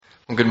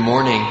Well, good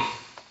morning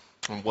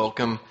and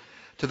welcome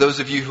to those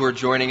of you who are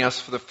joining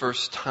us for the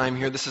first time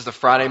here. This is the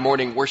Friday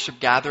morning worship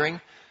gathering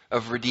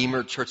of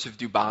Redeemer Church of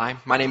Dubai.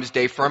 My name is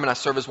Dave Furman. I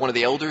serve as one of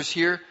the elders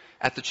here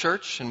at the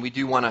church, and we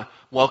do want to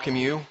welcome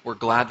you. We're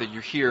glad that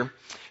you're here.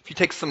 If you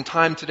take some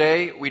time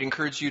today, we'd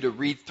encourage you to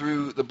read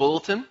through the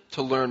bulletin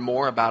to learn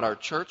more about our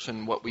church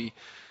and what we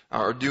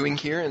are doing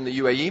here in the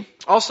UAE.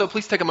 Also,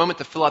 please take a moment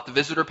to fill out the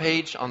visitor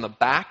page on the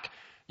back.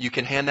 You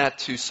can hand that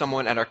to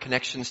someone at our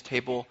connections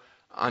table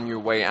on your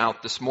way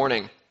out this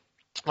morning.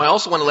 I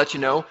also want to let you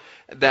know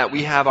that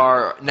we have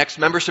our next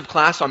membership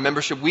class on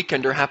Membership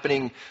Weekender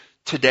happening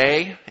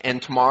today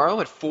and tomorrow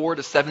at 4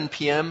 to 7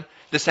 p.m.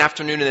 this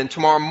afternoon. And then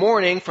tomorrow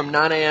morning from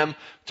 9 a.m.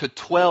 to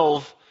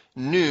 12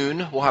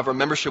 noon, we'll have our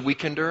Membership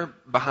Weekender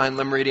behind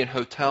Le Méridien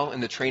Hotel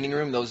in the training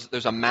room.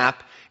 There's a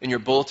map in your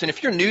bulletin.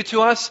 If you're new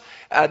to us,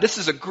 this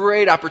is a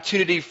great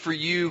opportunity for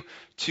you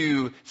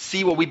to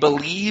see what we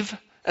believe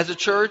as a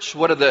church.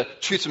 What are the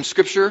truths from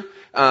Scripture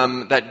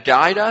that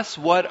guide us?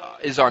 What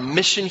is our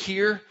mission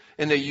here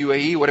in the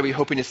UAE? What are we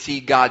hoping to see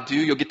God do?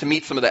 You'll get to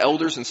meet some of the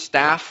elders and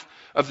staff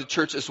of the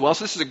church as well.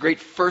 So this is a great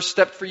first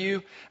step for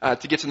you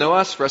to get to know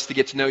us, for us to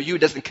get to know you. It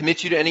doesn't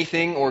commit you to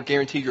anything or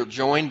guarantee you'll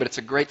join, but it's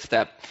a great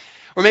step.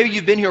 Or maybe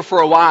you've been here for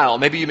a while.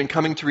 Maybe you've been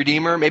coming to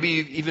Redeemer. Maybe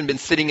you've even been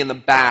sitting in the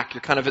back.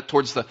 You're kind of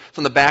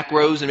from the back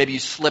rows, and maybe you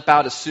slip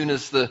out as soon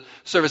as the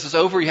service is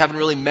over. You haven't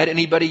really met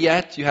anybody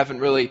yet. You haven't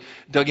really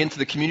dug into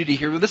the community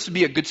here. Well, this would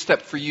be a good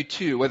step for you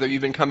too, whether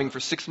you've been coming for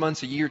 6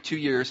 months, a year, 2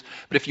 years.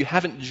 But if you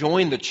haven't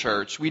joined the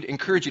church, we'd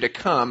encourage you to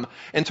come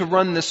and to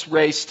run this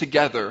race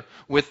together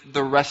with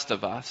the rest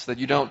of us. That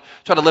you don't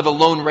try to live a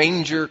Lone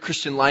Ranger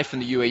Christian life in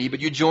the UAE,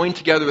 but you join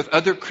together with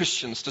other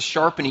Christians to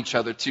sharpen each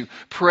other, to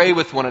pray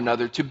with one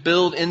another, to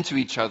build into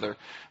each other,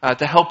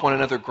 to help one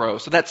another grow.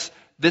 So that's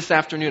this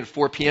afternoon at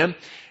 4 p.m.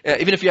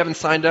 Even if you haven't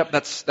signed up,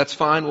 that's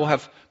fine. We'll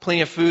have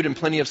plenty of food and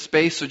plenty of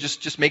space, so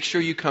just make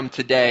sure you come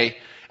today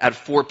at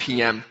 4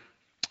 p.m.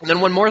 And then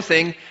one more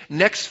thing.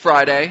 Next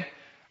Friday,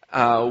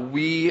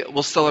 we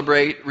will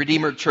celebrate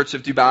Redeemer Church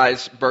of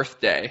Dubai's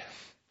birthday.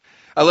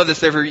 I love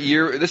this every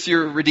year. This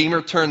year,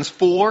 Redeemer turns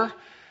 4,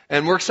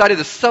 and we're excited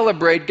to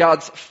celebrate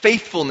God's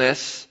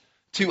faithfulness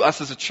to us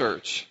as a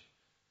church.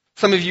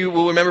 Some of you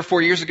will remember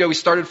 4 years ago, we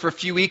started for a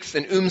few weeks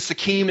in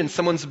Sakim in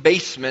someone's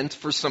basement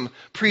for some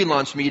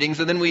pre-launch meetings.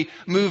 And then we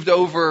moved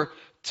over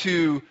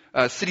to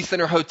City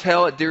Center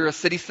Hotel at Dira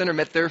City Center,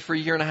 met there for a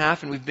year and a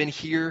half. And we've been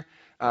here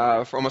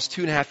for almost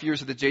 2.5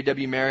 years at the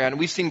JW Marriott. And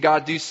we've seen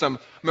God do some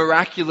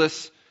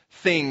miraculous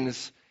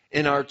things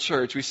in our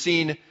church. We've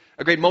seen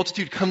a great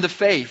multitude come to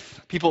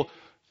faith. People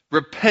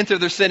repent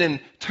of their sin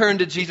and turn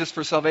to Jesus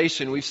for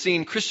salvation. We've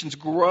seen Christians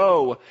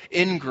grow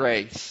in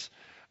grace.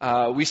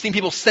 We've seen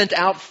people sent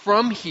out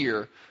from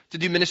here to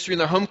do ministry in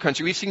their home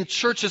country. We've seen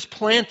churches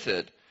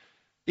planted.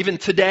 Even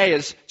today,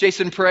 as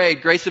Jason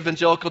prayed, Grace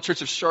Evangelical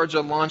Church of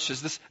Sharjah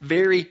launches this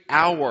very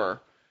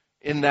hour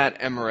in that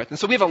emirate. And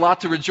so we have a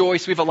lot to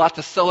rejoice. We have a lot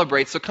to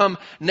celebrate. So come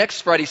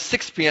next Friday,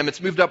 6 p.m.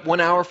 It's moved up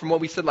 1 hour from what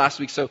we said last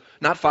week. So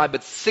not 5,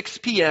 but 6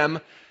 p.m.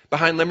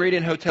 behind Le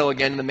Méridien Hotel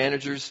again in the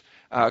manager's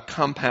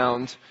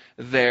compound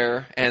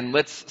there. And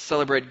let's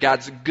celebrate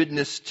God's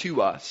goodness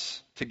to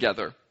us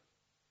together.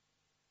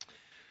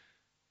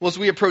 Well, as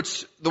we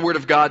approach the Word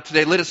of God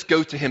today, let us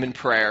go to Him in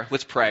prayer.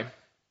 Let's pray.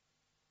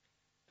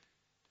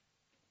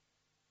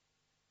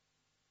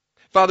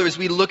 Father, as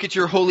we look at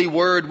your holy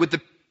Word, would the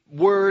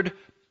Word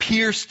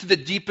pierce to the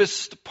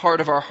deepest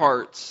part of our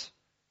hearts?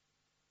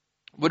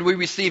 Would we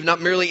receive not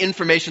merely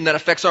information that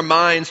affects our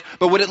minds,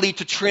 but would it lead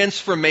to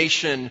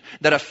transformation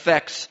that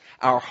affects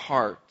our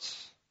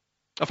hearts?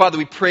 Oh, Father,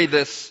 we pray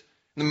this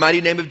in the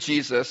mighty name of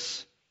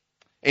Jesus.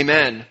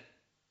 Amen.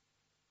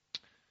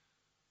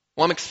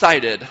 Well, I'm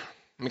excited.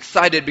 I'm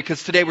excited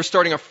because today we're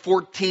starting a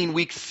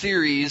 14-week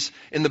series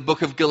in the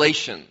book of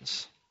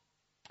Galatians.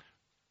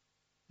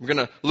 We're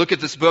going to look at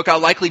this book. I'll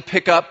likely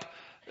pick up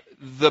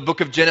the book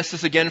of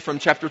Genesis again from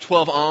chapter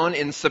 12 on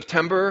in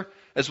September,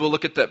 as we'll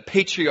look at the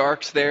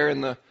patriarchs there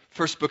in the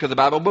first book of the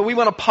Bible. But we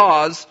want to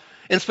pause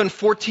and spend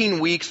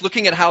 14 weeks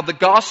looking at how the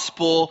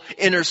gospel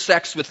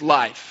intersects with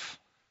life.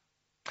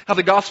 How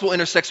the gospel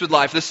intersects with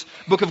life. This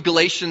book of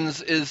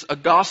Galatians is a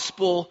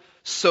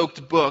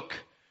gospel-soaked book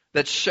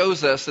that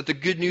shows us that the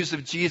good news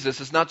of Jesus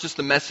is not just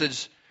a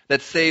message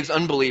that saves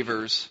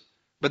unbelievers,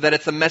 but that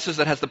it's a message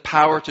that has the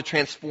power to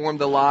transform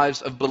the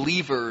lives of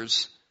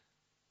believers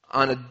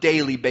on a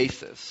daily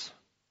basis.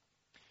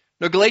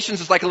 Now,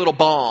 Galatians is like a little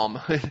balm.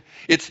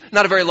 It's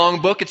not a very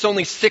long book. It's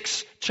only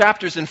 6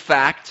 chapters, in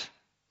fact.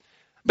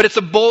 But it's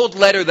a bold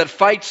letter that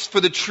fights for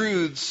the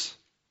truths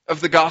of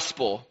the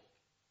gospel.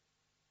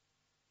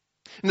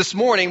 And this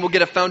morning, we'll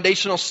get a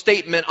foundational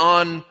statement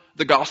on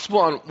the gospel,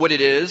 on what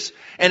it is,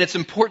 and its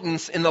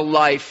importance in the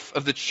life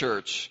of the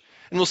church.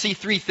 And we'll see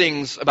 3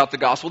 things about the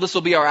gospel. This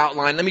will be our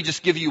outline. Let me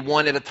just give you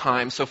one at a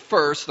time. So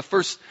first, the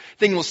first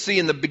thing we'll see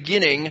in the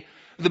beginning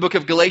of the book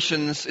of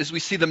Galatians is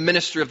we see the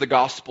ministry of the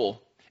gospel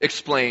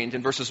explained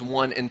in verses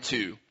 1 and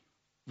 2.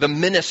 The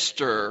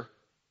minister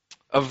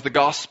of the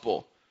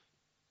gospel.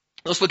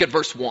 Let's look at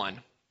verse 1.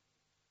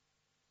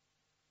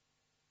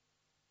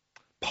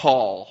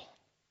 Paul?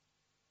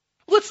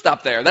 Let's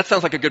stop there. That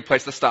sounds like a good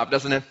place to stop,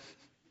 doesn't it?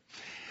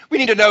 We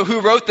need to know who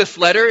wrote this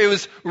letter. It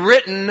was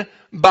written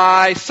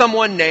by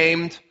someone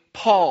named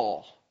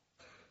Paul.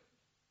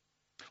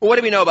 Well, what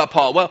do we know about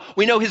Paul? Well,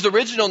 we know his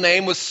original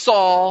name was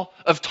Saul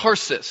of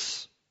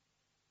Tarsus.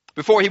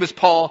 Before he was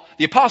Paul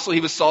the Apostle,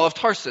 he was Saul of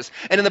Tarsus.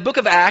 And in the book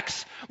of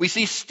Acts, we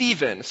see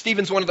Stephen.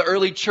 Stephen's one of the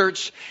early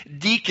church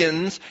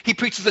deacons. He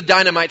preaches a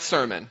dynamite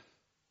sermon.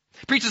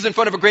 He preaches in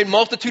front of a great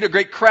multitude, a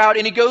great crowd,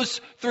 and he goes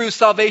through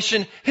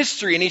salvation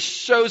history, and he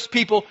shows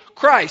people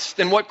Christ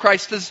and what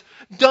Christ has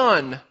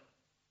done.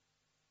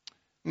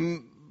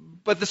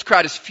 But this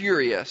crowd is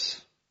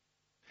furious.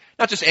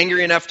 Not just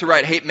angry enough to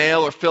write hate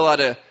mail or fill out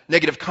a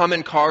negative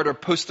comment card or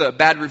post a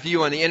bad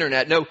review on the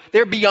internet. No,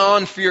 they're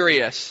beyond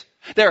furious.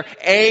 They're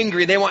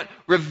angry. They want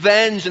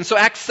revenge. And so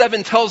Acts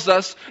 7 tells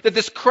us that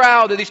this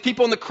crowd, that these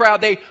people in the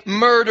crowd, they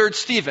murdered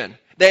Stephen.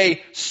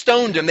 They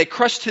stoned him. They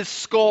crushed his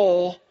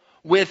skull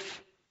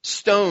with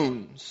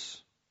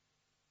stones.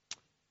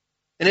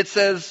 And it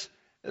says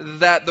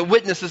that the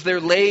witnesses there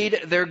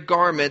laid their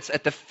garments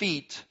at the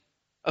feet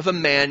of a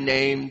man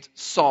named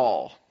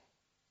Saul.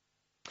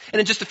 And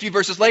in just a few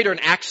verses later, in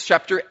Acts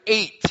chapter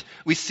 8,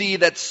 we see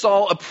that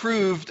Saul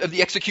approved of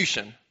the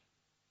execution.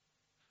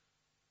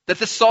 That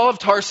this Saul of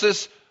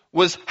Tarsus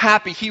was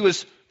happy. He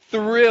was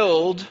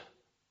thrilled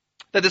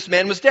that this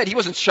man was dead. He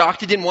wasn't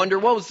shocked. He didn't wonder,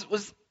 well,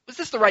 was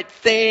this the right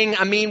thing?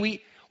 I mean,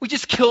 we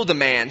just killed a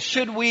man.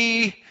 Should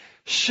we?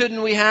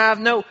 Shouldn't we have?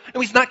 No,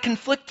 he's not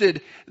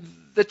conflicted.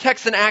 The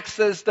text in Acts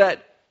says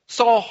that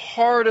Saul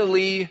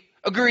heartily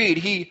agreed.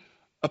 He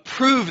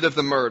approved of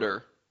the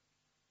murder.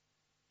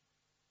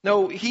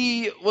 No,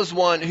 he was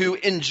one who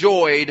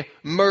enjoyed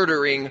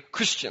murdering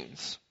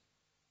Christians.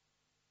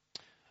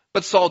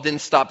 But Saul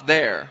didn't stop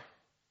there.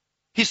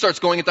 He starts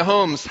going into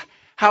homes,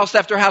 house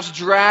after house,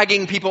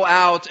 dragging people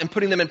out and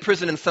putting them in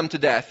prison and some to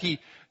death. He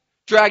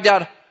dragged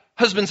out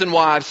husbands and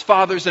wives,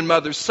 fathers and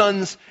mothers,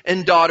 sons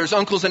and daughters,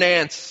 uncles and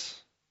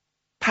aunts,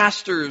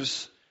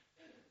 pastors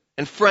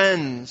and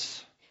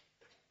friends.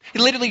 He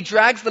literally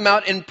drags them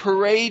out and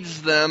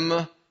parades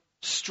them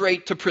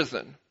straight to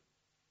prison.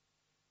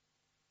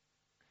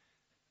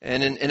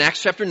 And in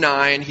Acts chapter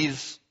 9,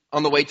 he's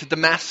on the way to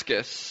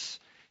Damascus.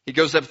 He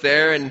goes up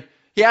there and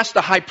he asks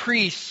the high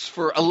priest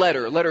for a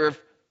letter of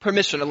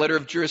permission, a letter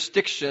of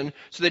jurisdiction,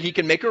 so that he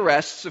can make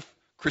arrests of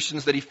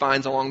Christians that he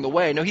finds along the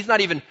way. No, he's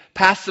not even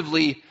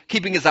passively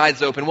keeping his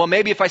eyes open. Well,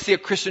 maybe if I see a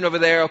Christian over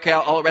there, okay,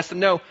 I'll arrest him.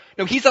 No,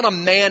 he's on a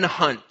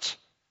manhunt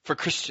for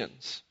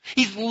Christians.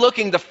 He's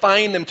looking to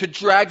find them, to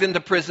drag them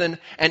to prison,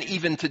 and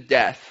even to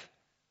death.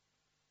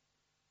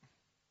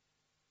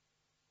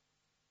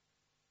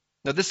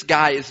 Now, this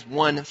guy is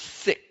one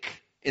sick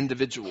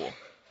individual.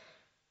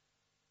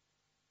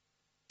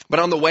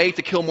 But on the way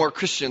to kill more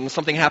Christians,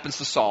 something happens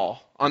to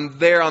Saul. On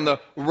the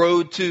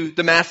road to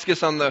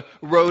Damascus, on the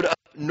road up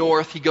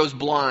north, he goes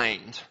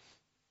blind.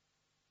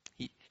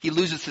 He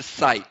loses his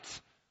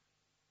sight.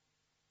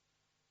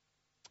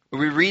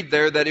 We read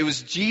there that it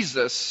was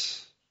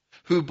Jesus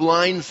who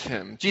blinds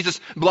him. Jesus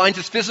blinds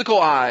his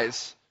physical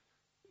eyes,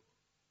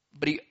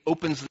 but he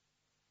opens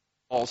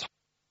Saul's heart.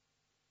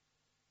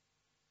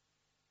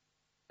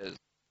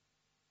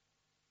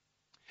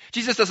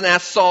 Jesus doesn't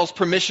ask Saul's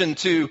permission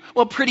to,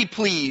 well, pretty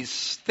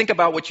please, think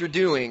about what you're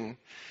doing.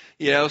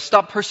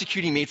 Stop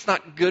persecuting me. It's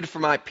not good for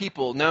my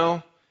people.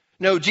 No,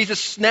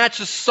 Jesus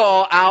snatches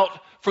Saul out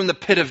from the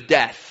pit of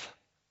death.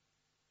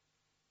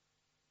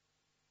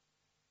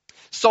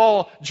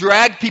 Saul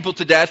dragged people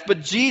to death,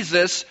 but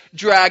Jesus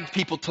dragged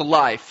people to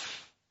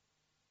life.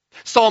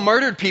 Saul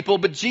murdered people,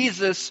 but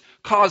Jesus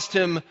caused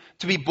him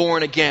to be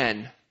born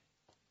again.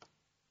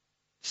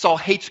 Saul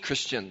hates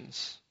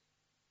Christians,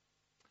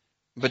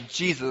 but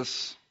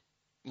Jesus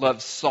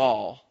loves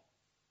Saul.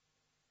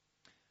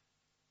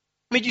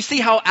 Do you see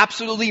how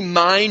absolutely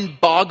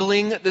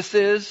mind-boggling this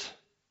is?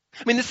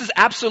 This is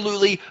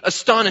absolutely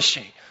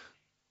astonishing.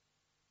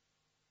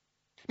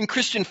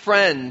 Christian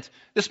friend,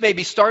 this may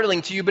be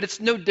startling to you, but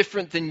it's no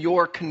different than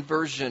your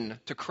conversion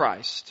to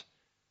Christ.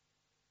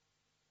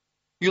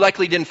 You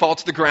likely didn't fall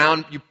to the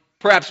ground. You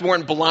perhaps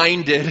weren't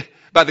blinded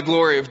by the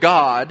glory of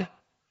God.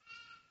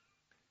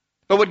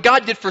 But what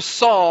God did for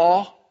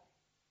Saul,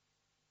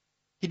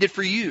 He did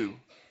for you.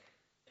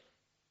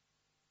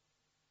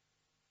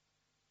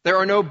 There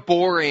are no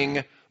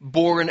boring,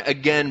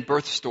 born-again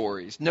birth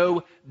stories.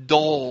 No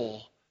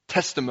dull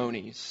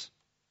testimonies.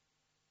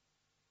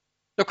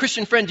 Now,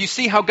 Christian friend, do you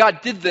see how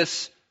God did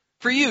this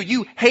for you?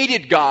 You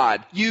hated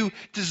God. You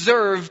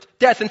deserved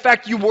death. In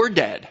fact, you were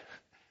dead.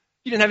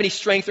 You didn't have any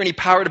strength or any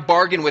power to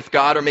bargain with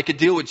God or make a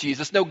deal with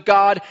Jesus. No,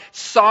 God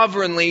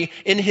sovereignly,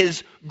 in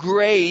His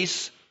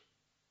grace,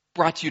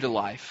 brought you to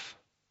life.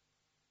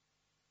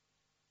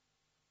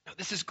 Now,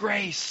 this is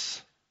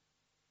grace.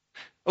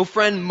 Oh,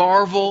 friend,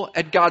 marvel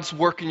at God's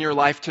work in your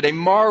life today.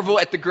 Marvel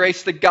at the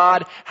grace that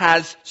God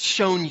has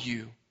shown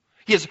you.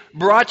 He has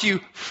brought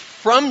you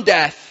from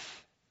death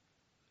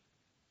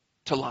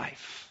to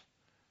life.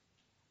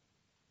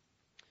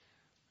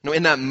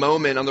 In that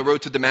moment on the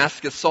road to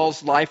Damascus,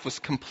 Saul's life was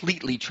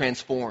completely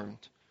transformed.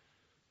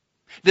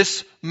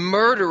 This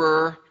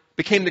murderer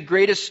became the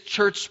greatest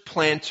church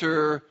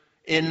planter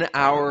in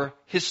our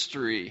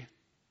history.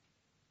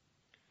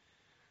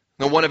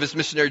 On one of his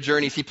missionary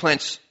journeys, he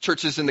plants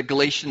churches in the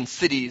Galatian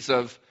cities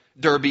of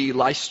Derbe,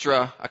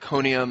 Lystra,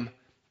 Iconium,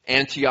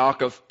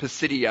 Antioch of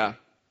Pisidia.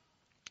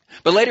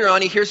 But later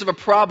on, he hears of a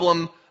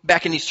problem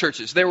back in these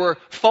churches. There were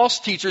false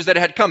teachers that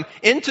had come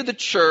into the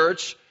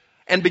church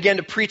and began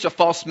to preach a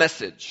false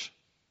message.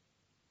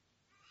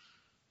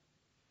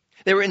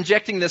 They were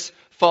injecting this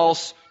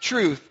false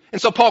truth.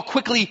 And so Paul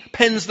quickly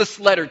pens this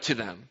letter to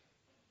them.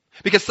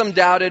 Because some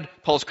doubted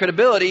Paul's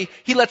credibility,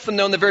 he lets them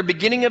know in the very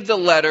beginning of the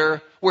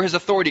letter where his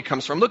authority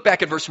comes from. Look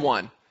back at verse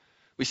 1.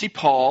 We see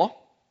Paul.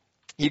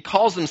 He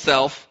calls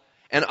himself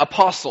an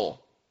apostle.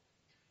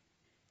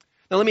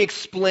 Now let me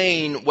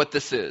explain what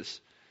this is.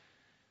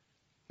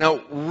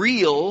 Now,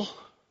 real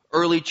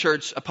early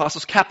church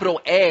apostles,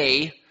 capital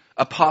A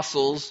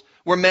apostles,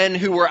 were men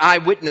who were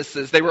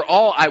eyewitnesses. They were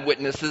all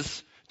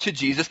eyewitnesses to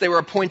Jesus. They were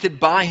appointed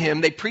by him.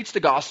 They preached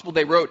the gospel.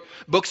 They wrote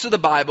books of the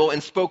Bible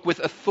and spoke with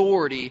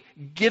authority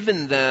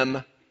given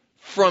them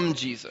from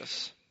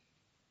Jesus.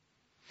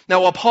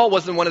 Now, while Paul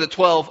wasn't one of the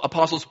 12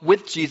 apostles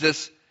with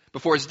Jesus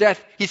before his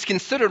death, he's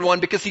considered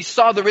one because he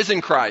saw the risen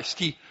Christ.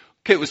 He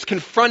was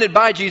confronted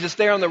by Jesus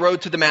there on the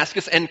road to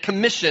Damascus and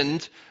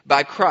commissioned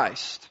by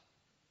Christ.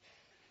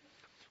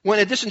 Well,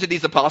 in addition to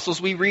these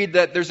apostles, we read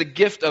that there's a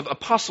gift of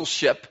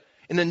apostleship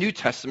in the New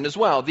Testament as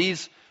well.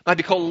 These might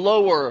be called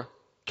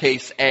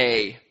lowercase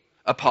a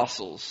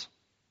apostles.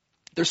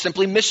 They're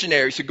simply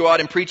missionaries who go out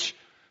and preach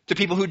to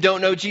people who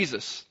don't know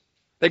Jesus.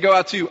 They go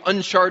out to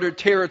uncharted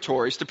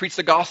territories to preach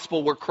the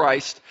gospel where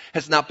Christ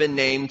has not been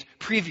named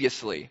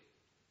previously.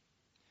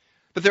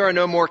 But there are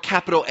no more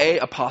capital A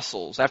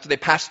apostles. After they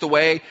passed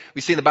away,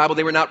 we see in the Bible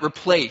they were not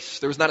replaced.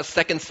 There was not a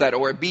second set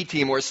or a B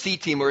team or a C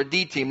team or a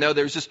D team. No,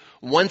 there was just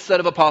one set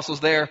of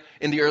apostles there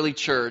in the early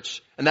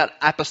church. And that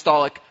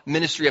apostolic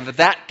ministry of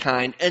that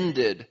kind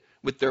ended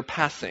with their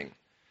passing.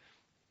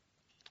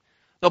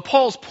 Now,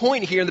 Paul's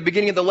point here in the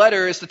beginning of the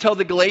letter is to tell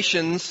the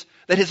Galatians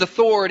that his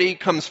authority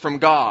comes from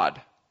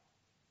God.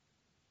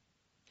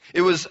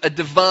 It was a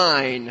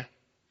divine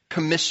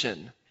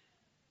commission.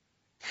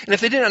 And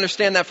if they didn't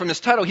understand that from his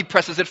title, he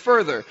presses it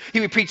further. He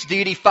repeats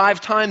deity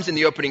 5 times in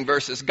the opening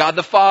verses. God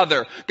the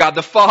Father, God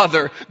the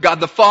Father, God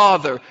the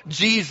Father,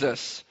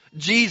 Jesus,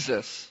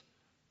 Jesus.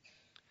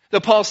 So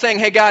Paul's saying,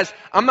 hey guys,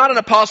 I'm not an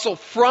apostle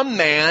from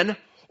man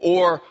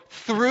or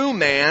through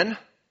man.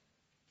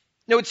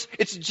 No,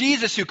 it's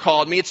Jesus who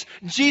called me. It's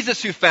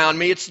Jesus who found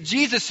me. It's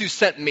Jesus who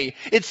sent me.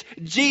 It's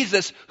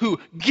Jesus who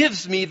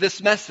gives me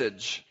this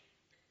message.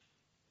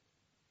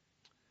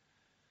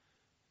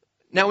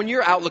 Now, when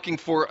you're out looking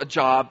for a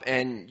job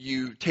and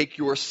you take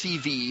your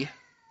CV,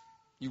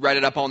 you write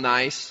it up all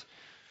nice,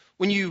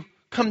 when you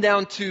come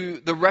down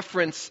to the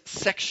reference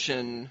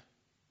section,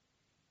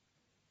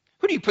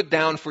 who do you put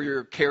down for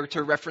your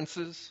character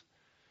references?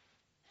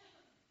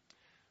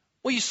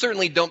 Well, you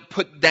certainly don't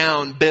put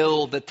down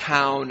Bill the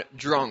town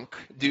drunk,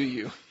 do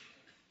you?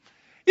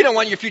 You don't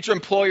want your future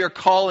employer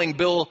calling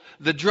Bill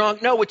the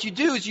drunk. No, what you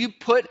do is you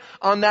put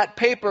on that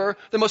paper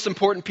the most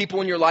important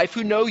people in your life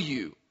who know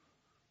you,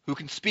 who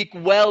can speak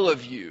well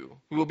of you,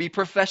 who will be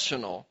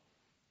professional.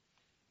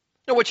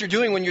 Now, what you're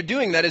doing when you're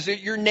doing that is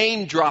that you're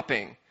name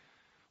dropping.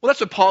 Well, that's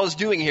what Paul is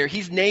doing here.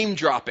 He's name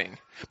dropping.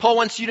 Paul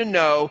wants you to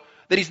know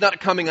that he's not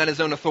coming on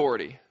his own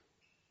authority.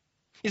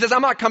 He says,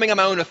 I'm not coming on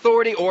my own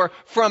authority or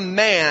from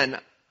man.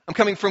 I'm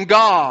coming from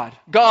God,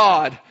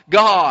 God,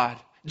 God,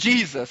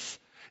 Jesus,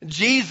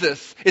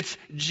 Jesus. It's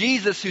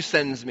Jesus who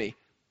sends me.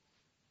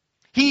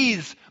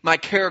 He's my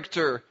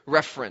character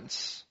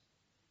reference.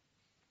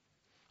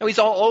 Now, he's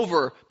all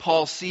over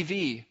Paul's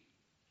CV.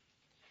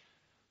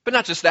 But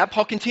not just that.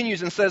 Paul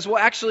continues and says,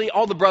 well, actually,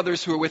 all the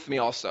brothers who are with me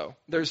also.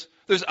 There's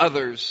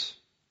others.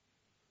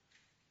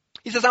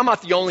 He says, I'm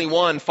not the only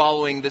one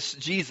following this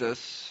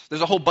Jesus.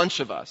 There's a whole bunch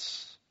of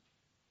us.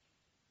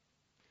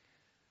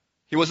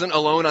 He wasn't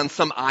alone on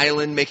some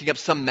island making up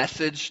some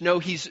message. No,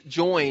 he's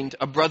joined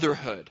a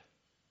brotherhood.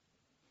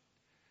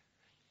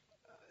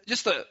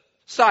 Just a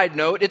side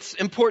note, it's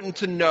important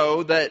to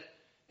know that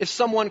if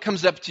someone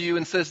comes up to you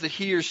and says that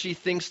he or she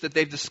thinks that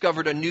they've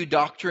discovered a new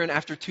doctrine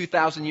after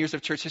 2,000 years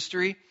of church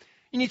history,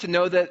 you need to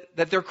know that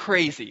they're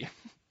crazy. You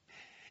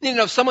need to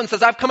know if someone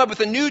says, I've come up with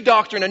a new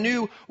doctrine, a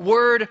new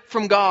word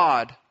from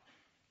God.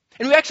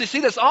 And we actually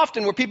see this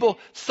often where people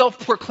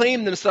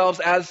self-proclaim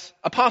themselves as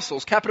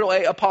apostles, capital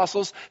A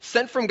apostles,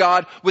 sent from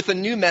God with a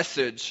new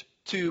message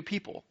to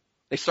people.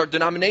 They start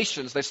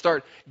denominations. They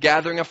start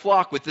gathering a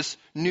flock with this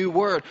new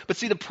word. But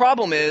see, the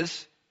problem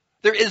is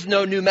there is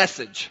no new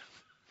message.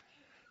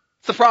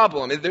 It's the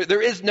problem.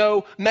 There is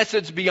no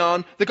message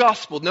beyond the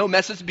gospel, no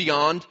message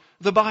beyond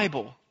the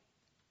Bible.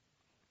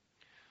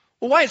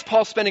 Well, why is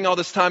Paul spending all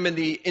this time in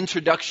the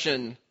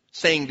introduction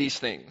saying these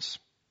things?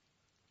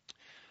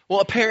 Well,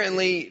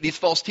 apparently these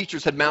false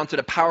teachers had mounted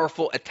a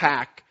powerful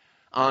attack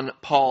on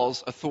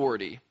Paul's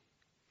authority.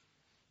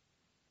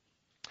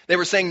 They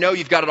were saying, no,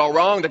 you've got it all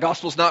wrong. The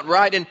gospel's not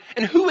right.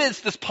 And who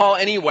is this Paul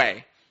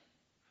anyway?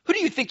 Who do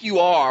you think you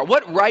are?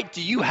 What right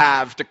do you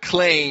have to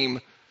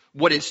claim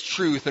what is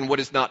truth and what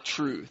is not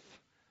truth?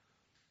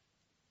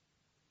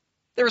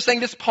 They were saying,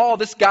 this Paul,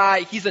 this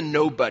guy, he's a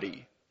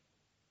nobody.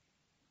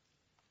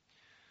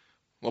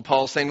 Well,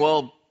 Paul's saying,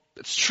 well,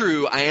 it's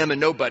true, I am a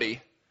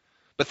nobody.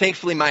 But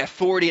thankfully, my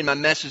authority and my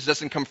message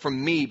doesn't come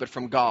from me, but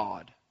from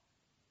God.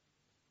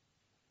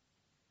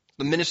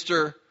 The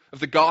minister of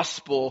the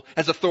gospel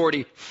has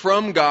authority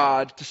from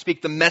God to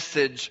speak the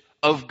message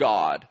of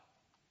God.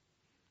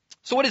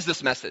 So what is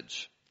this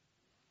message?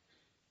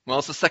 Well,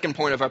 it's the second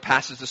point of our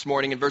passage this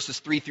morning in verses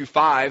 3 through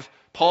 5.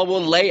 Paul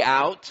will lay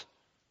out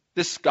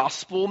this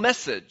gospel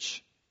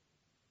message.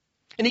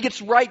 And he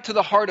gets right to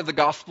the heart of the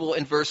gospel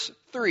in verse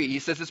 3. He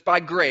says it's by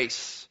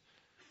grace,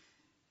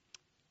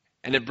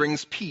 and it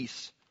brings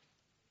peace.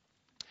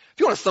 If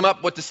you want to sum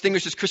up what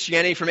distinguishes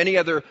Christianity from any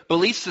other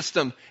belief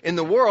system in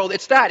the world,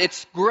 it's that.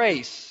 It's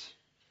grace.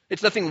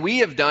 It's nothing we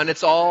have done.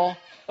 It's all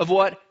of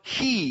what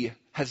he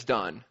has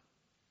done.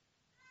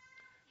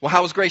 Well,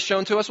 how is grace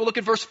shown to us? Well, look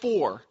at verse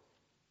 4.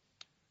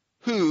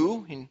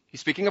 Who, and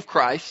he's speaking of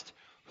Christ,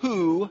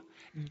 who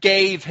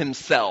gave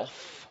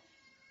himself.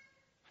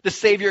 The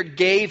Savior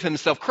gave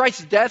himself.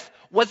 Christ's death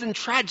wasn't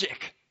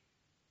tragic.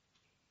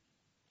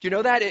 Do you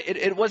know that?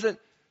 It wasn't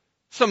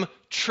some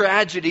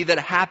tragedy that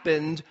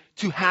happened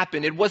to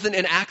happen. It wasn't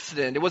an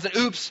accident. It wasn't,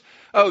 oops,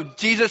 oh,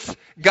 Jesus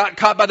got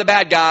caught by the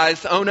bad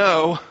guys. Oh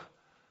no.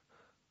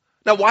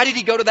 Now, why did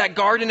he go to that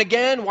garden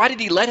again? Why did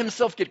he let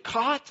himself get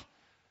caught?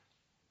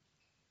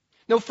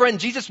 No, friend,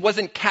 Jesus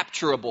wasn't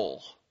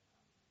capturable.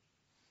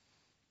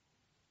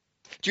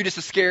 Judas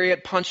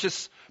Iscariot,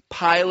 Pontius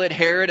Pilate,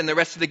 Herod, and the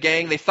rest of the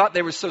gang, they thought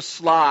they were so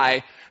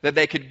sly that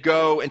they could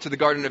go into the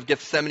Garden of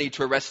Gethsemane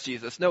to arrest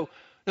Jesus. No,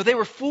 they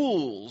were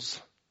fools.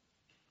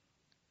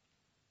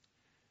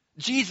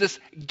 Jesus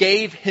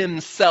gave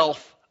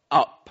himself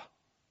up.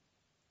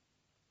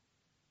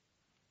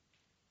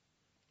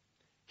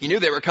 He knew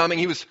they were coming.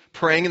 He was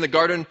praying in the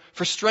garden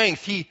for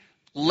strength. He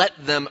let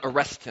them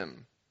arrest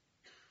him.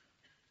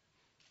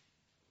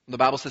 The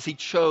Bible says he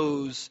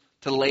chose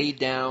to lay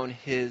down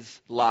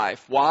his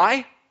life.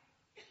 Why?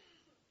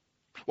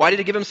 Why did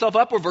he give himself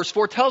up? Well, verse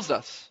 4 tells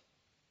us.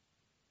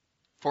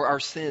 For our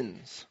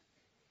sins.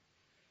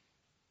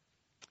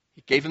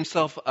 He gave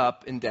himself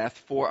up in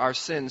death for our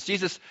sins.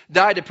 Jesus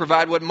died to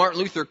provide what Martin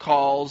Luther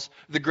calls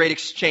the great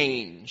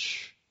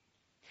exchange.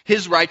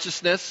 His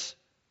righteousness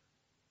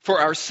for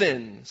our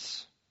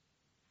sins.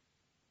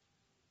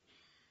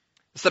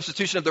 The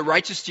substitution of the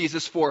righteous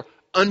Jesus for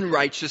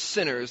unrighteous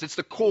sinners. It's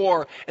the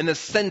core and the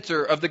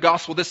center of the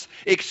gospel, this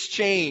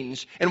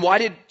exchange. And why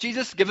did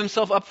Jesus give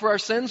himself up for our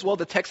sins? Well,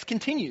 the text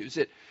continues.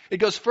 It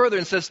goes further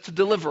and says to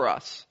deliver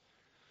us.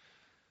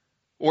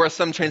 Or as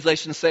some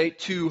translations say,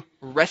 to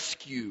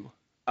rescue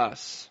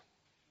us.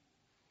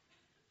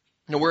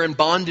 You know, we're in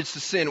bondage to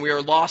sin. We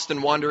are lost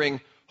and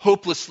wandering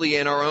hopelessly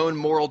in our own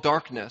moral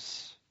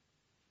darkness.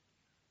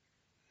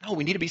 No,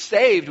 we need to be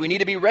saved. We need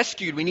to be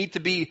rescued. We need to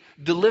be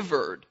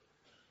delivered.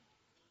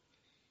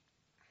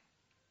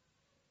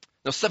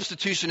 Now,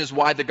 substitution is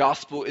why the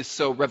gospel is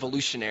so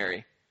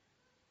revolutionary.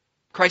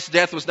 Christ's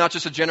death was not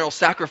just a general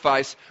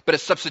sacrifice, but a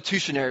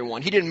substitutionary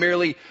one. He didn't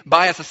merely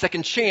buy us a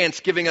second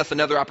chance, giving us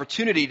another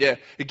opportunity to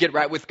get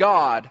right with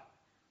God.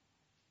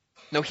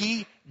 No,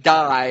 he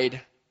died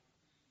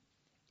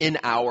in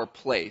our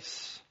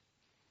place.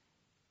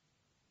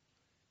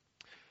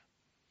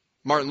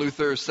 Martin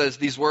Luther says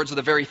these words are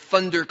the very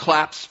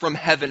thunderclaps from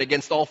heaven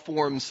against all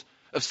forms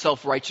of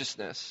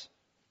self-righteousness.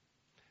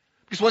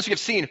 Because once we have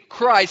seen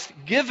Christ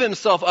give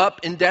himself up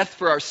in death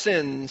for our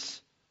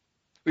sins,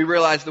 we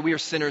realize that we are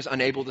sinners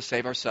unable to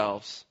save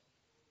ourselves.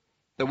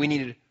 That we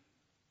needed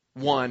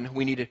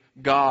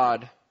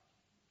God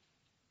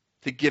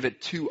to give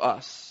it to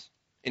us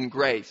in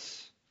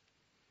grace.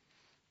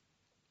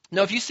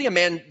 Now, if you see a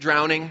man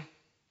drowning,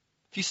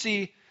 if you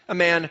see a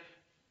man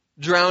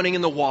drowning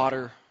in the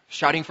water,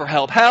 shouting for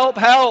help, help,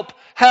 help,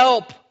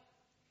 help,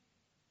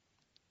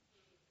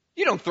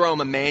 you don't throw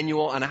him a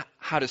manual on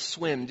how to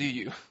swim, do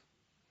you?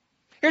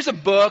 Here's a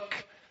book.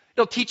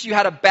 It'll teach you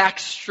how to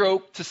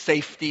backstroke to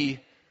safety.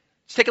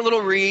 Just take a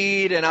little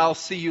read and I'll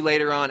see you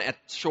later on at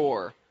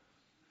shore.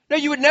 No,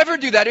 you would never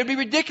do that. It would be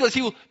ridiculous.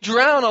 He will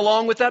drown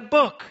along with that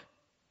book.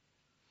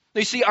 Now,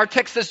 you see, our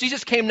text says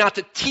Jesus came not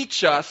to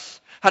teach us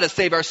how to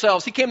save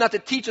ourselves. He came not to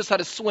teach us how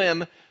to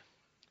swim. He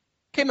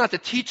came not to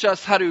teach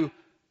us how to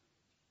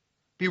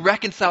be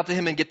reconciled to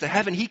him and get to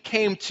heaven. He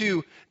came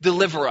to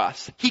deliver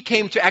us. He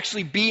came to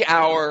actually be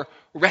our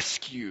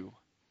rescue.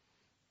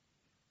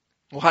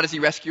 Well, how does he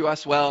rescue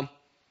us? Well,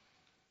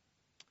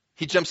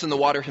 he jumps in the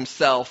water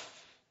himself.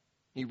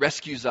 He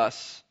rescues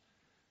us.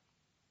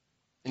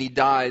 And he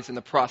dies in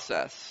the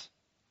process.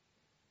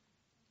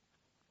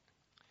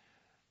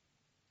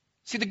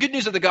 See, the good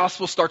news of the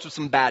gospel starts with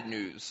some bad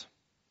news.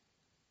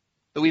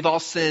 That we've all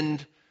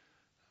sinned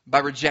by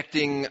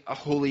rejecting a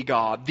holy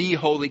God, the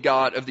holy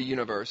God of the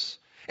universe.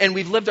 And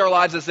we've lived our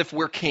lives as if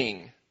we're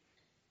king.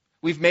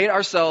 We've made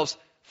ourselves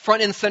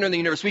front and center in the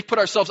universe. We've put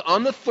ourselves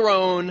on the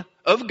throne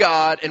of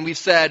God and we've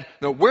said,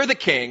 no, we're the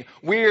king.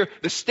 We're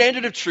the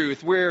standard of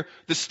truth. We're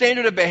the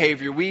standard of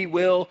behavior. We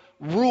will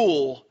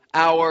rule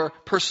our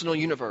personal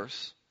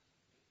universe.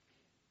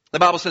 The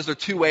Bible says there are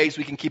two ways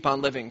we can keep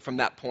on living from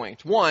that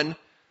point. One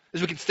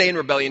is we can stay in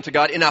rebellion to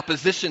God, in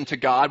opposition to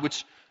God,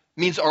 which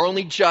means our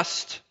only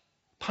just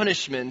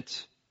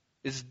punishment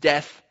is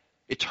death,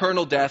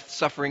 eternal death,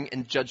 suffering,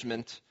 and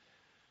judgment.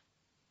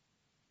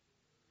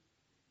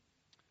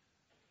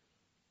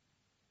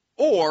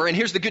 Or, and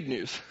here's the good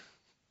news.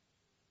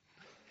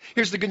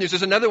 Here's the good news.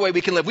 There's another way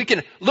we can live. We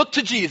can look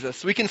to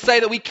Jesus. We can say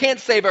that we can't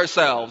save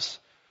ourselves.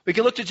 We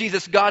can look to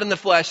Jesus, God in the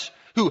flesh,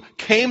 who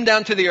came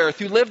down to the earth,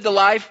 who lived the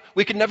life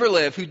we could never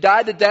live, who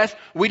died the death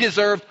we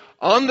deserved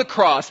on the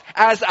cross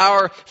as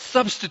our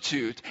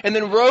substitute, and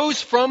then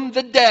rose from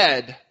the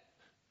dead,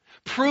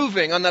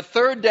 proving on the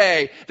third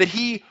day that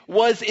he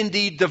was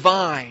indeed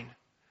divine,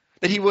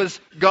 that he was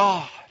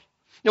God.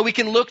 Now we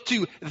can look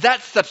to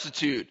that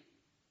substitute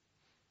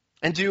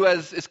and do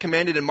as is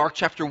commanded in Mark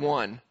chapter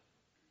 1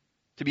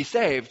 to be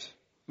saved.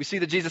 We see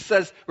that Jesus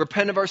says,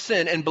 repent of our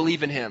sin and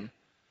believe in him.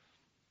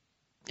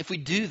 If we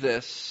do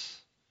this,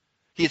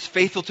 he is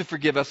faithful to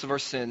forgive us of our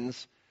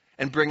sins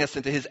and bring us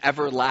into his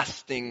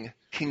everlasting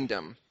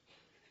kingdom.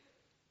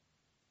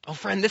 Oh,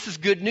 friend, this is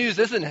good news,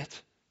 isn't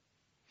it?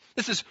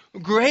 This is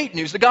great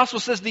news. The gospel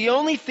says the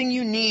only thing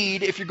you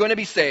need if you're going to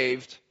be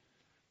saved.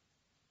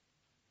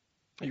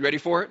 Are you ready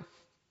for it?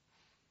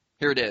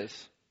 Here it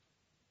is.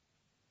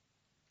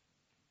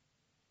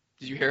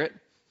 Did you hear it?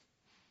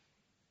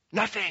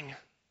 Nothing.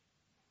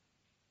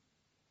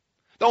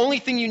 The only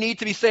thing you need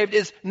to be saved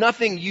is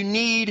nothing. You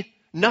need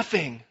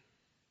nothing.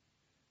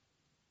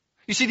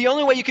 You see, the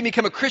only way you can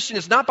become a Christian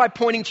is not by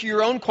pointing to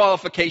your own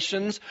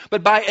qualifications,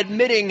 but by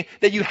admitting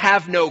that you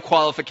have no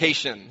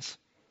qualifications,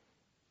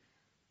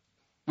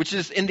 which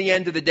is, in the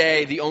end of the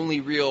day, the only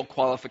real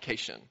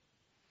qualification.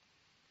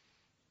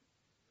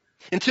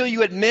 Until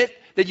you admit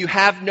that you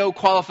have no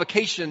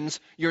qualifications,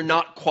 you're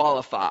not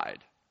qualified.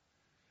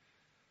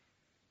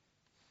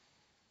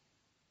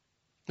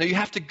 Now, you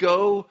have to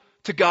go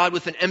to God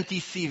with an empty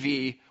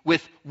CV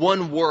with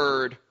one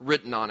word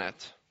written on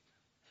it.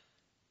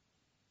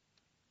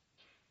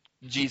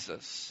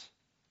 Jesus.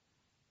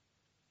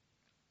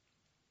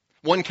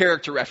 One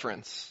character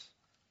reference.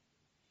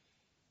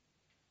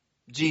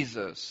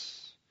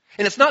 Jesus.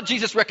 And it's not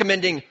Jesus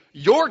recommending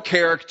your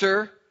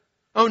character.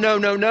 Oh, no,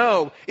 no,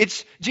 no.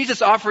 It's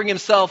Jesus offering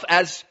himself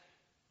as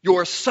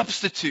your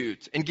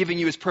substitute and giving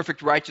you his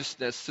perfect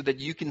righteousness so that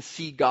you can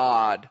see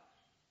God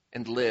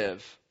and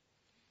live.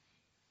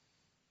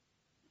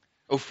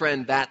 Oh,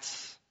 friend,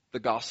 that's the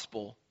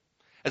gospel.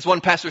 As one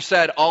pastor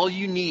said, all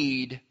you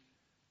need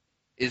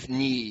is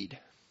need.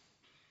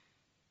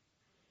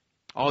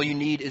 All you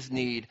need is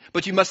need.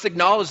 But you must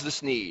acknowledge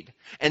this need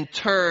and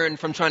turn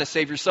from trying to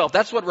save yourself.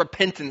 That's what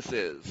repentance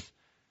is.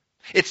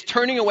 It's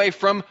turning away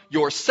from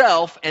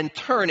yourself and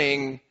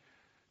turning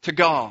to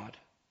God.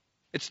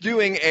 It's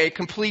doing a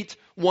complete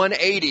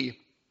 180.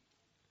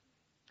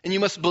 And you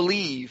must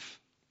believe.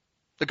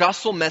 The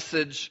gospel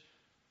message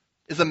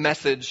is a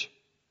message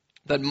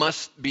that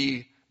must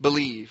be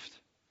believed.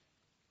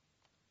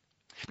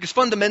 Because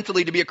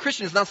fundamentally, to be a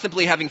Christian is not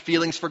simply having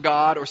feelings for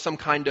God or some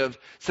kind of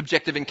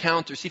subjective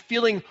encounter. See,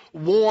 feeling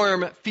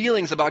warm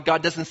feelings about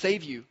God doesn't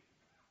save you.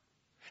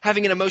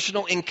 Having an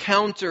emotional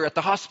encounter at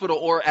the hospital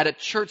or at a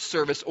church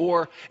service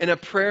or in a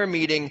prayer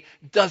meeting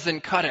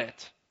doesn't cut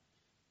it.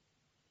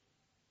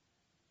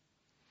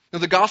 Now,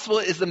 the gospel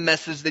is the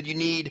message that you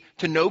need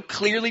to know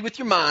clearly with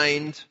your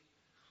mind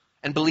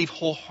and believe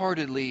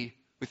wholeheartedly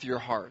with your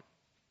heart.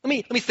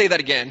 Let me say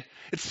that again.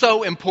 It's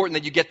so important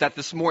that you get that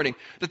this morning.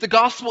 That the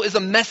gospel is a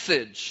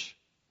message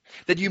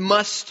that you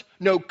must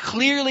know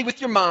clearly with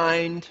your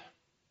mind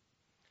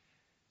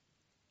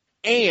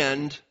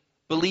and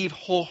believe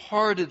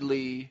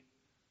wholeheartedly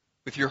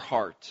with your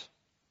heart.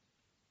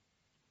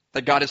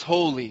 That God is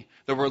holy,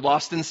 that we're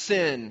lost in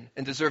sin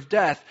and deserve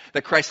death,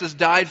 that Christ has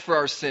died for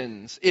our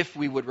sins if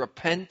we would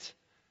repent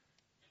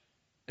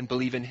and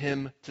believe in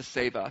him to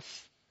save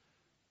us.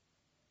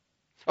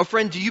 Oh,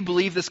 friend, do you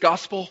believe this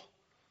gospel?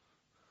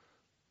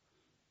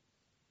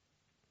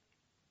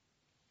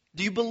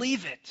 Do you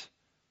believe it?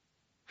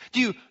 Do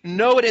you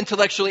know it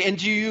intellectually and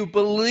do you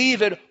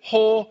believe it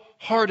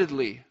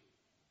wholeheartedly?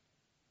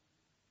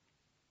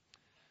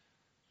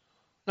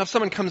 Now, if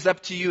someone comes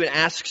up to you and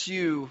asks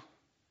you,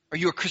 are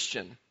you a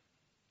Christian?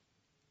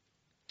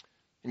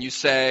 And you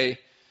say,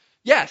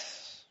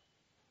 yes.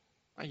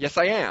 Yes,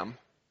 I am.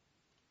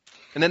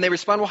 And then they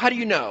respond, well, how do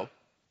you know?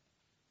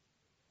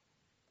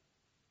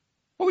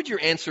 What would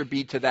your answer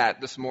be to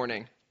that this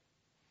morning?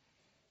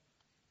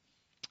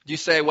 Do you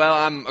say, well,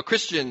 I'm a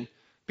Christian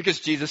because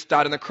Jesus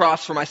died on the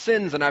cross for my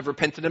sins and I've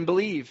repented and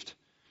believed?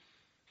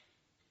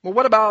 Well,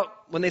 what about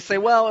when they say,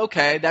 well,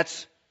 okay,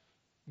 that's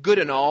good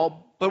and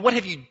all, but what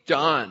have you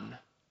done?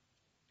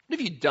 What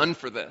have you done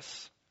for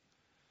this?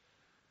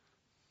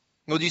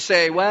 Well, do you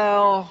say,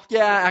 well,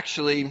 yeah,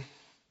 actually,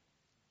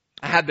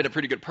 I have been a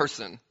pretty good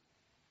person.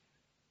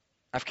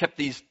 I've kept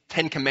these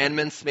 10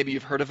 commandments. Maybe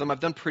you've heard of them. I've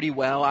done pretty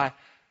well. I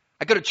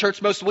go to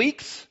church most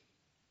weeks.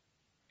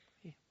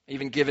 I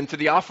even give into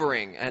the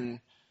offering. And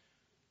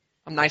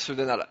I'm nicer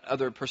than that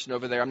other person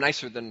over there. I'm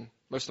nicer than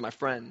most of my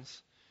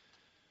friends.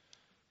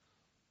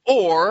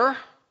 Or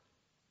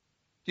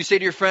you say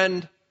to your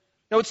friend,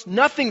 no, it's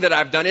nothing that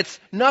I've done. It's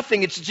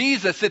nothing. It's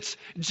Jesus. It's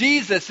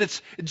Jesus.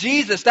 It's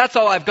Jesus. That's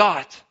all I've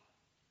got.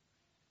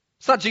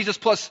 It's not Jesus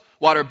plus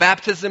water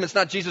baptism. It's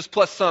not Jesus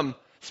plus some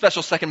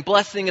special second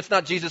blessing. It's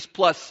not Jesus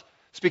plus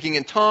speaking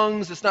in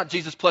tongues. It's not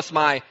Jesus plus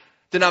my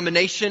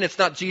denomination. It's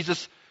not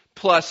Jesus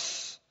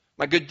plus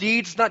my good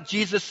deeds. It's not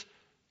Jesus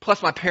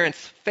plus my parents'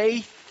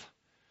 faith.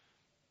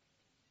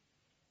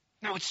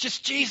 No, it's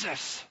just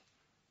Jesus.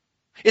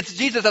 It's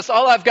Jesus. That's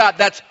all I've got.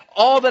 That's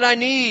all that I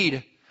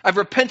need. I've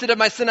repented of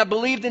my sin. I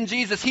believed in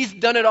Jesus. He's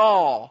done it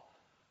all.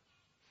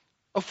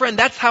 Oh, friend,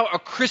 that's how a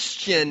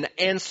Christian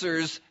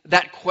answers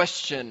that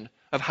question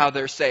of how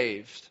they're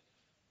saved.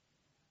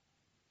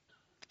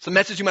 It's a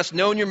message you must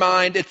know in your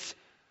mind. It's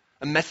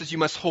a message you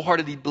must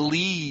wholeheartedly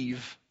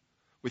believe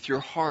with your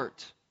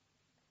heart.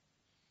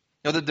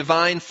 Now, the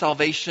divine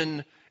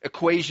salvation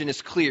equation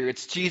is clear.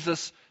 It's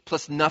Jesus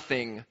plus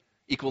nothing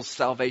equals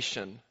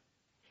salvation.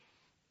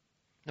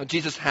 Now,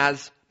 Jesus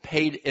has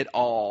paid it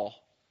all.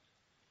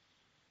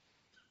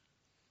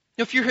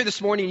 Now, if you're here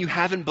this morning and you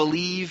haven't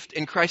believed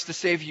in Christ to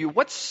save you,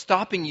 what's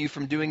stopping you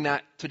from doing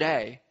that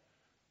today?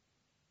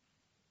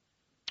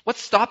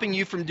 What's stopping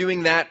you from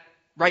doing that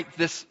right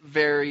this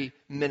very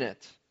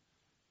minute?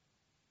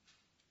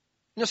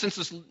 Since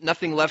there's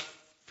nothing left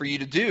for you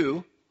to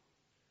do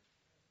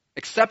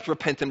except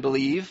repent and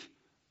believe,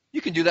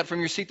 you can do that from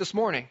your seat this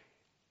morning.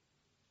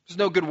 There's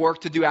no good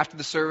work to do after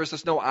the service.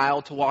 There's no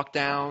aisle to walk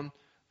down.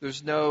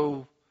 There's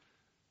nothing.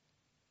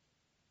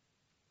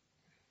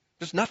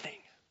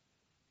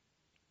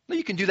 No,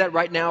 you can do that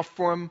right now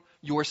from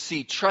your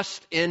seat.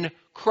 Trust in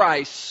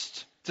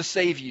Christ to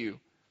save you.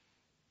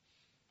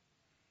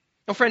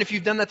 Now, friend, if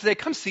you've done that today,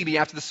 come see me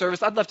after the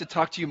service. I'd love to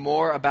talk to you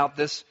more about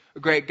this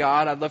great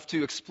God. I'd love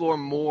to explore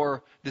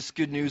more this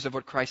good news of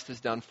what Christ has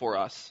done for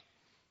us.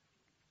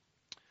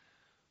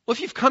 Well,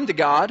 if you've come to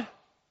God,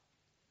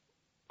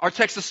 our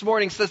text this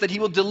morning says that He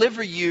will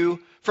deliver you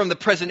from the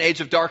present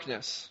age of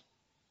darkness.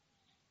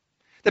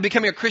 That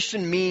becoming a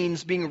Christian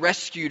means being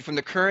rescued from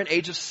the current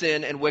age of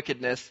sin and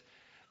wickedness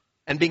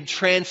and being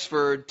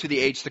transferred to the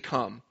age to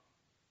come.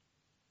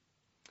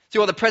 See,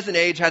 while the present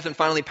age hasn't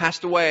finally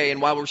passed away,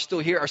 and while we're still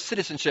here, our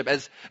citizenship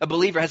as a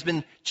believer has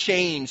been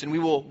changed, and we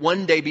will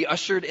one day be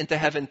ushered into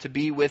heaven to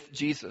be with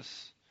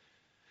Jesus.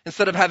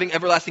 Instead of having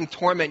everlasting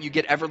torment, you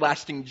get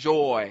everlasting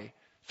joy,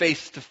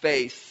 face to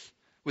face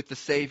with the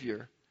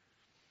Savior.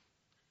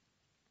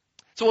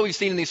 So what we've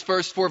seen in these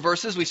first 4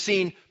 verses, we've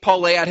seen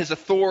Paul lay out his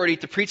authority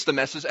to preach the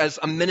message as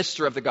a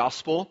minister of the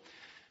gospel,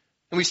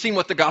 and we've seen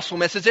what the gospel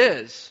message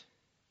is.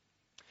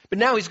 But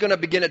now he's going to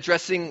begin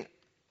addressing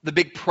the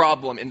big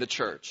problem in the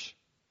church.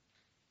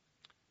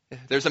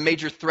 There's a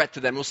major threat to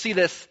them. We'll see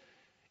this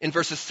in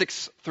verses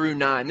 6 through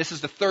 9. This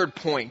is the third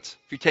point,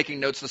 if you're taking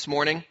notes this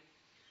morning.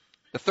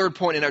 The third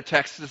point in our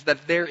text is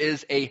that there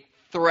is a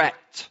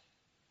threat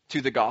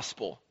to the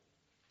gospel.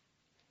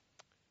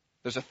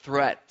 There's a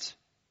threat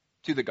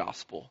to the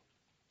gospel.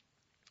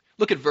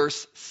 Look at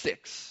verse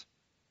 6.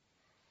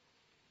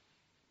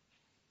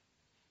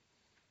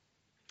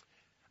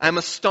 I am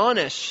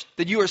astonished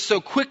that you are so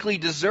quickly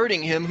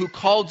deserting Him who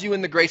called you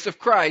in the grace of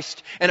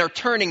Christ and are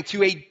turning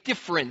to a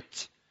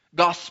different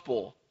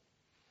gospel.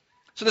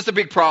 So that's a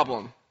big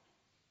problem.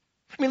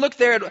 I mean, look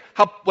there at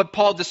what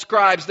Paul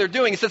describes they're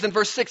doing. It says in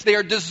verse 6, they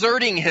are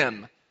deserting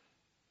Him.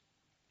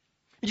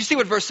 You see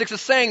what verse 6 is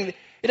saying?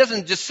 It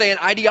doesn't just say an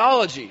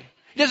ideology.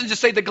 It doesn't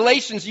just say the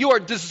Galatians, you are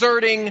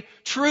deserting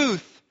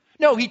truth.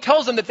 No, he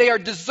tells them that they are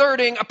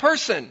deserting a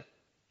person.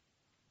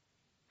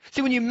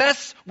 See, when you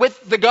mess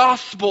with the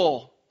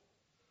gospel,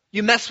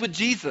 you mess with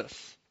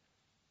Jesus.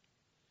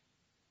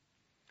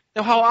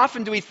 Now, how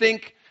often do we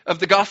think of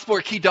the gospel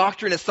or key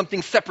doctrine as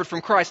something separate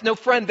from Christ? No,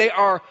 friend, they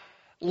are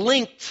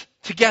linked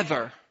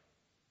together.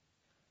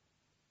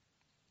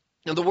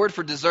 Now, the word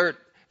for desert,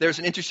 there's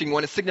an interesting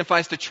one. It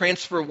signifies to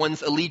transfer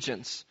one's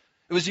allegiance.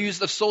 It was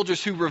used of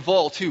soldiers who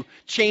revolt, who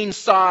change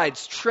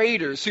sides,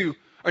 traitors who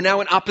are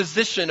now in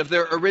opposition of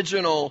their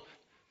original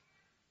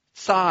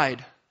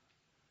side.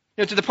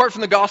 To depart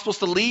from the gospel is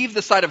to leave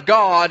the side of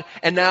God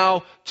and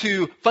now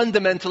to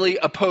fundamentally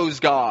oppose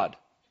God.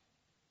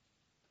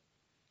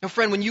 Now,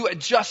 friend, when you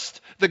adjust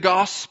the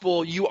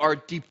gospel, you are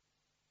deep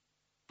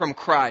from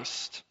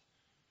Christ.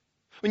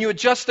 When you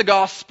adjust the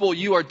gospel,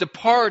 you are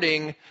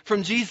departing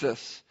from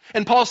Jesus.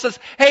 And Paul says,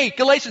 hey,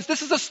 Galatians,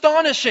 this is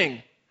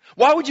astonishing.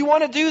 Why would you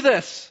want to do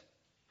this?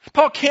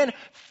 Paul can't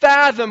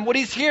fathom what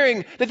he's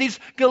hearing, that these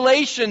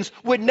Galatians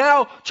would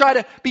now try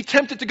to be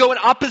tempted to go in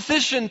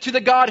opposition to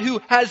the God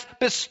who has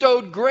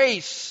bestowed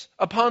grace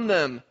upon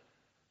them.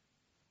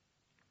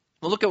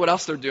 Well, look at what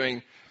else they're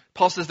doing.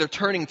 Paul says they're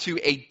turning to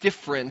a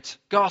different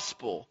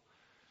gospel.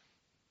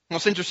 Well,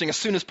 it's interesting. As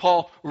soon as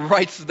Paul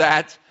writes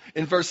that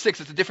in verse 6,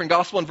 it's a different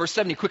gospel. In verse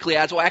 7, he quickly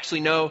adds, well,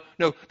 actually, no,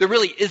 there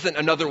really isn't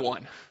another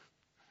one.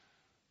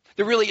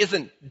 There really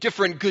isn't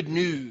different good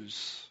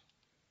news.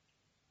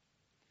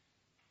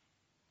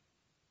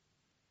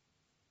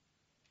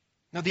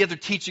 No, the other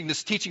teaching,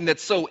 this teaching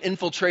that's so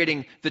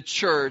infiltrating the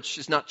church,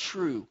 is not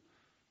true.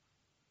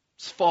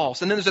 It's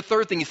false. And then there's a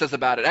third thing he says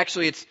about it.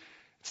 Actually, it's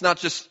not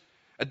just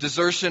a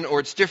desertion or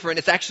it's different.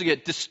 It's actually a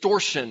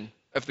distortion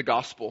of the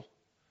gospel.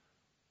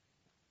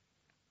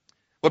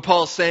 What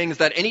Paul is saying is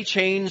that any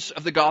change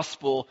of the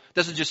gospel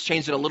doesn't just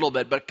change it a little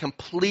bit, but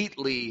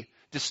completely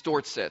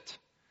distorts it.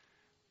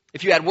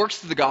 If you add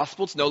works to the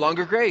gospel, it's no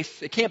longer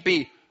grace. It can't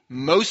be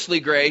mostly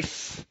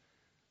grace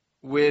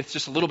with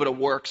just a little bit of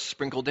works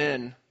sprinkled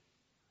in.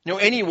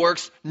 Any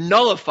works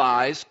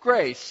nullifies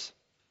grace.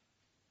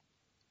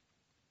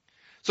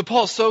 So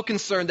Paul's so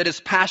concerned that his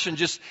passion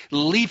just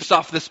leaps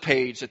off this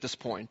page at this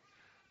point.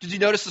 Did you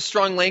notice the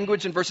strong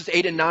language in verses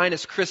 8 and 9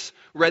 as Chris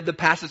read the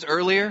passage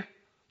earlier?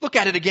 Look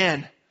at it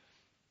again.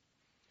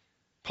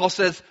 Paul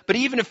says, but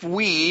even if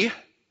we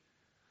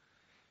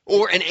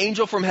or an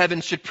angel from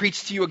heaven should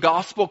preach to you a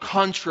gospel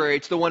contrary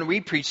to the one we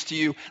preach to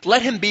you,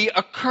 let him be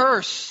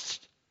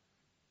accursed.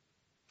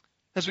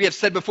 As we have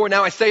said before,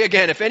 now I say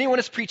again, if anyone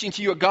is preaching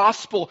to you a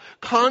gospel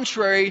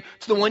contrary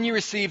to the one you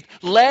received,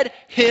 let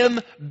him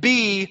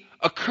be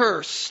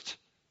accursed.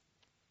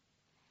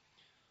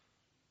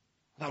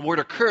 That word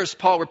accursed,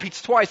 Paul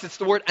repeats twice. It's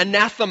the word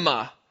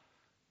anathema.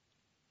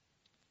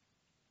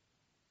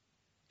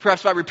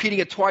 Perhaps by repeating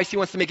it twice, he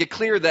wants to make it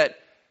clear that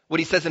what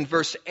he says in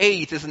verse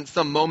 8 isn't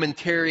some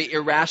momentary,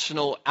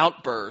 irrational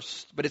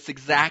outburst, but it's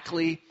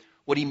exactly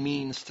what he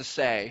means to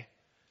say.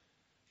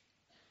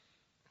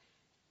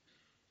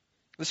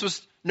 This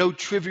was no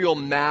trivial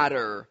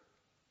matter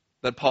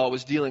that Paul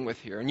was dealing with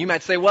here. And you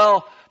might say,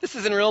 well, this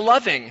isn't real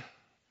loving.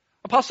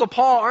 Apostle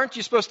Paul, aren't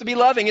you supposed to be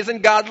loving?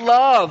 Isn't God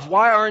love?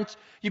 Why aren't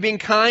you being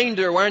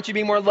kinder? Why aren't you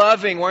being more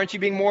loving? Why aren't you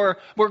being more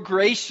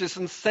gracious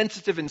and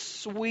sensitive and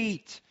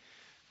sweet?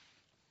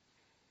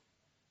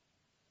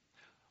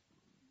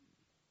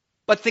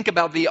 But think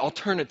about the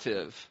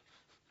alternative.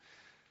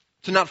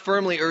 To not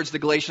firmly urge the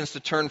Galatians to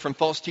turn from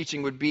false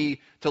teaching would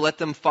be to let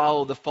them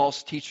follow the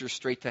false teacher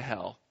straight to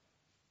hell.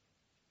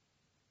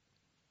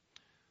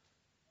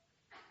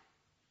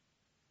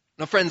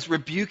 Now, friends,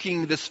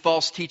 rebuking this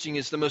false teaching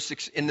is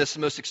in this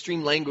most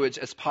extreme language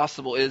as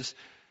possible is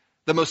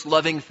the most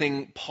loving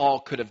thing Paul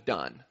could have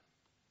done.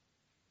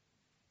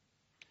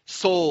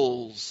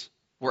 Souls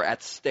were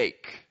at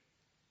stake.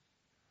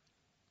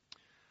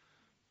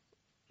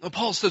 Now,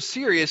 Paul's so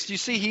serious. You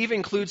see, he even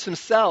includes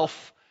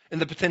himself in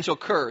the potential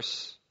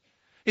curse.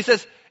 He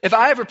says, if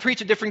I ever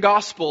preach a different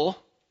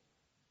gospel,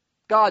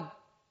 God,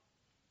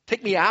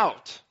 take me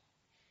out.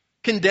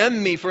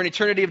 Condemn me for an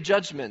eternity of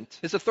judgment.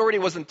 His authority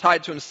wasn't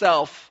tied to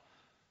himself,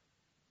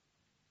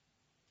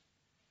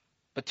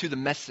 but to the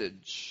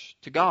message,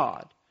 to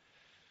God.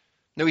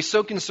 No, he's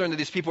so concerned that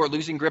these people are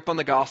losing grip on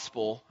the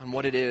gospel and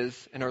what it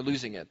is and are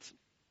losing it.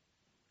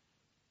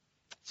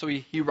 So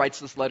he writes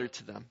this letter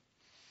to them.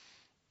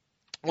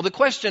 Well, the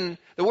question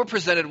that we're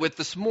presented with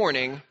this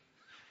morning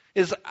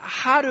is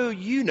how do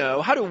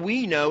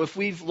we know if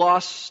we've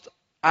lost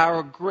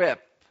our grip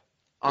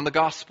on the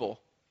gospel?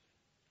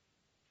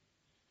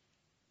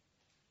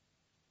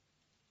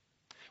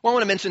 Well, I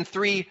want to mention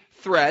 3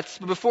 threats,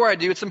 but before I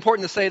do, it's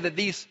important to say that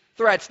these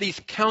threats, these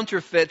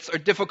counterfeits, are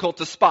difficult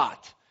to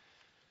spot.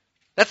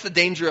 That's the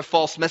danger of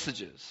false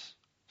messages.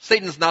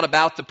 Satan's not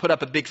about to put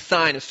up a big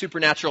sign, a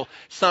supernatural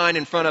sign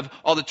in front of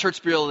all the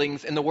church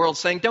buildings in the world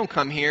saying, don't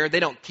come here, they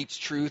don't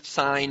teach truth,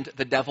 signed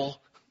the devil.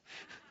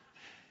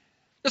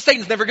 No,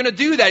 Satan's never going to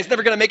do that. He's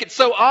never going to make it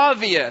so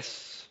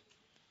obvious.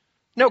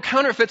 No,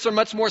 counterfeits are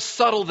much more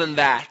subtle than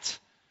that.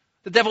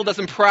 The devil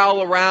doesn't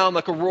prowl around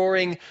like a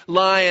roaring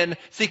lion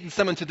seeking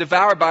someone to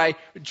devour by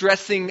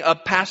dressing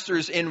up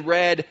pastors in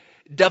red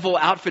devil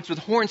outfits with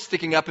horns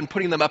sticking up and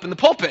putting them up in the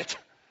pulpit.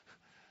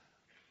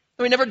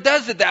 No, he never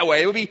does it that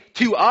way. It would be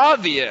too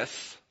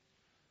obvious.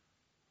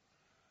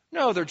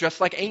 No, they're dressed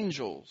like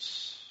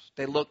angels.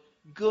 They look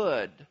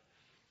good.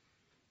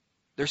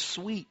 They're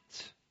sweet.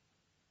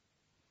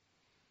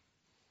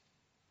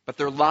 But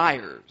they're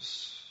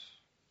liars.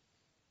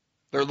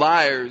 They're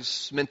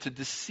liars meant to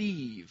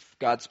deceive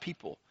God's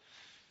people.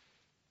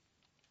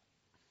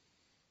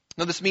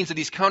 Now, this means that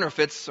these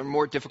counterfeits are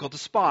more difficult to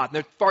spot.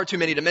 There are far too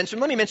many to mention.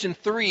 Let me mention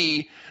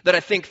 3 that I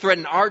think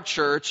threaten our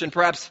church and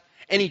perhaps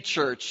any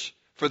church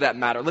for that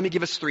matter. Let me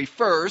give us 3.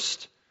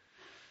 First,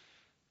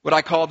 what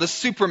I call the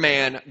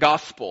Superman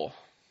gospel.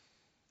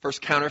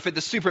 First counterfeit, the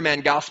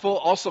Superman gospel,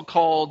 also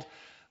called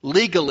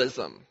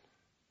legalism.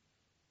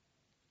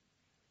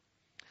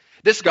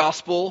 This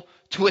gospel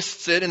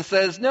twists it and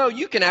says, no,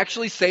 you can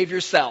actually save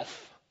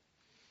yourself.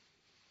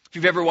 If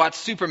you've ever watched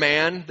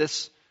Superman,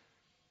 this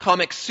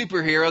comic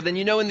superhero, then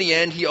you know in the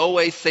end he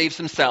always saves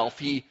himself.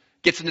 He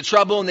gets into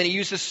trouble and then he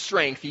uses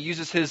strength. He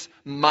uses his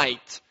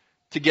might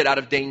to get out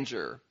of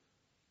danger.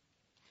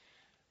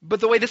 But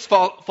the way this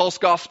false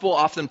gospel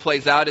often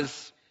plays out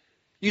is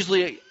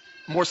usually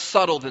more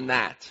subtle than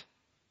that.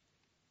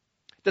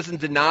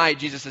 doesn't deny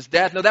Jesus'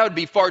 death. No, that would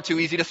be far too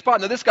easy to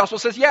spot. No, this gospel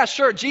says, yeah,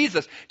 sure,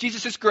 Jesus.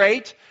 Jesus is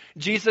great.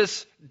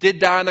 Jesus did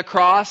die on the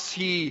cross.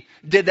 He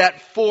did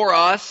that for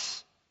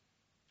us.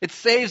 It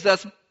saves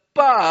us,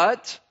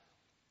 but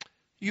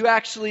you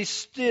actually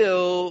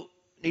still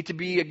need to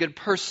be a good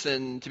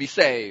person to be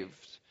saved.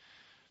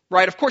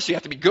 Right? Of course you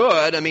have to be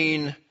good. I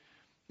mean,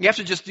 you have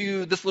to just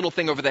do this little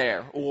thing over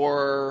there,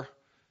 or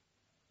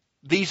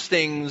these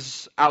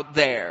things out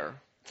there.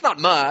 It's not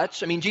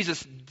much. I mean,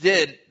 Jesus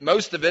did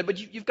most of it, but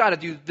you've got to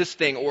do this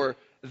thing or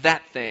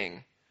that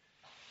thing.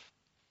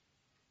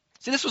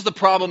 See, this was the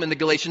problem in the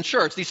Galatian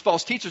church. These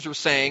false teachers were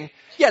saying,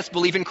 yes,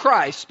 believe in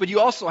Christ, but you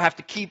also have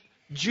to keep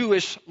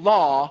Jewish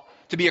law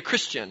to be a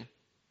Christian.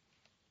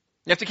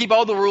 You have to keep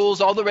all the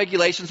rules, all the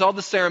regulations, all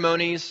the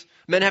ceremonies.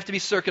 Men have to be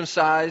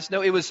circumcised.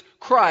 No, it was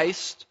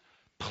Christ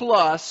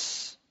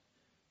plus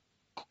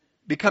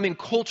becoming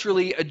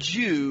culturally a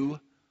Jew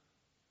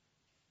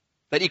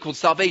that equaled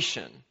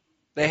salvation.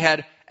 They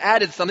had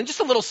added something, just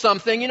a little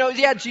something.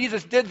 Yeah,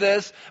 Jesus did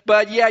this,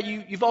 but yeah,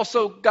 you've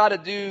also got to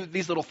do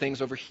these little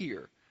things over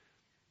here.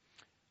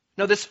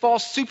 No, this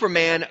false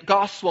Superman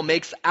gospel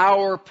makes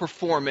our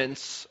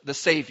performance the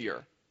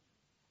Savior.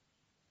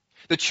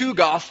 The true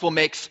gospel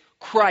makes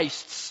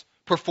Christ's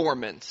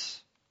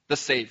performance the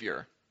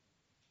Savior.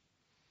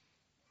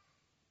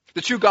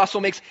 The true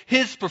gospel makes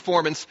his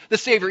performance the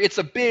Savior. It's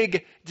a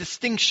big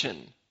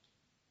distinction.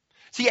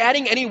 See,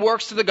 adding any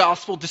works to the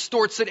gospel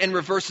distorts it and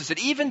reverses it.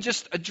 Even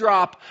just a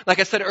drop, like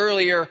I said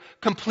earlier,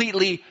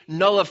 completely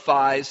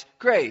nullifies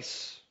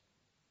grace.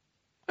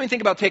 I mean,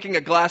 think about taking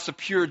a glass of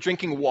pure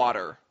drinking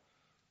water,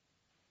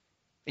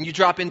 and you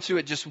drop into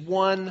it just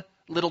one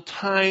little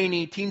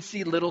tiny,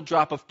 teensy little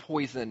drop of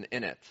poison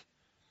in it.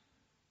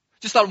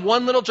 Just that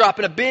one little drop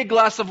in a big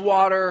glass of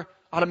water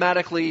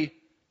automatically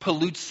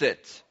pollutes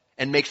it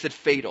and makes it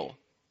fatal.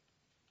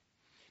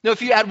 Now,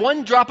 if you add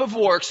one drop of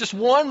works, just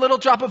one little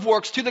drop of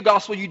works to the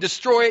gospel, you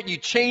destroy it, you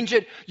change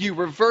it, you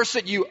reverse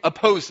it, you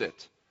oppose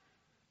it.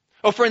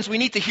 Oh, friends, we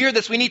need to hear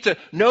this. We need to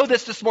know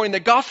this morning. The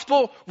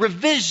gospel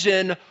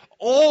revision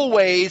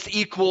always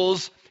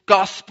equals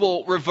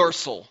gospel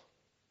reversal.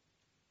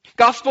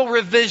 Gospel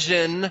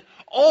revision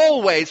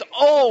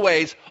always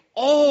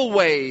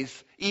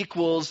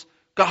equals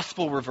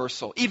gospel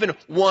reversal. Even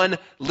one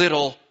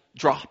little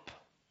drop.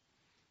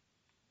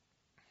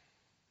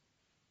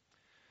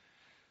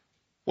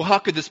 Well, how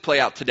could this play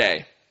out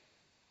today?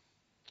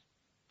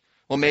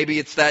 Well, maybe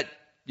it's that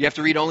you have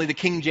to read only the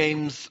King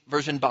James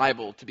Version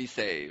Bible to be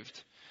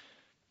saved.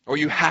 Or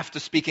you have to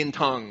speak in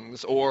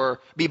tongues,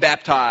 or be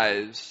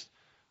baptized,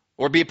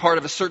 or be a part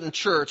of a certain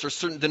church or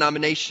certain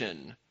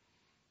denomination.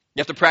 You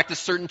have to practice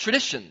certain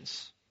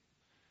traditions.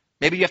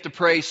 Maybe you have to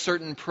pray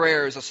certain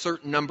prayers a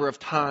certain number of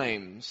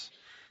times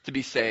to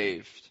be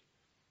saved.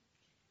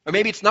 Or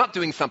maybe it's not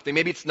doing something.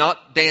 Maybe it's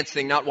not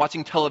dancing, not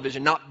watching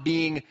television, not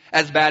being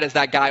as bad as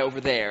that guy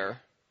over there.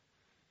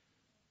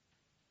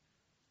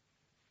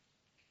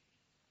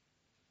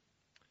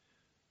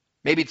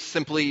 Maybe it's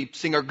simply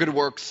seeing our good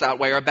works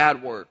outweigh our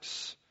bad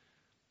works.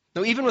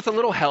 No, even with a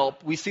little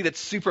help, we see that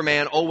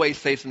Superman always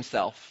saves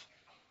himself.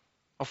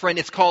 Oh, friend,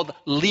 it's called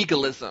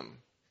legalism.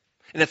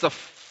 And it's a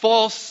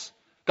false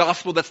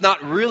gospel that's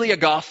not really a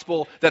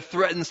gospel that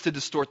threatens to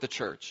distort the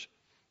church.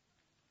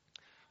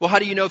 Well, how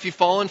do you know if you've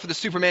fallen for the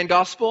Superman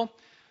gospel?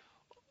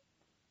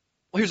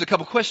 Well, here's a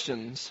couple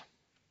questions.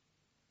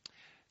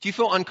 Do you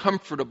feel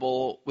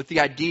uncomfortable with the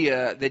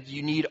idea that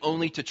you need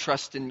only to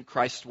trust in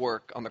Christ's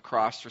work on the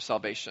cross for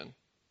salvation?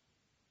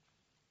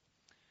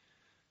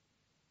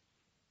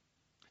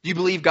 Do you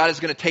believe God is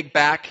going to take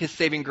back his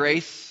saving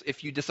grace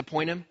if you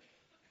disappoint him?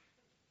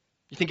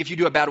 You think if you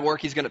do a bad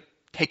work, he's going to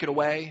take it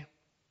away?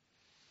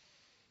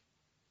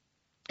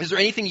 Is there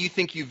anything you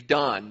think you've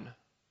done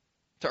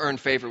to earn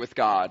favor with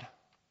God?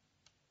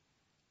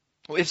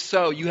 Well, if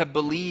so, you have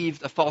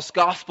believed a false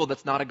gospel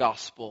that's not a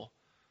gospel.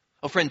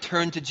 Oh, friend,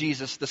 turn to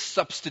Jesus, the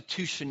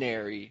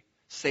substitutionary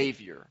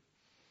Savior.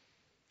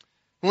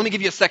 Well, let me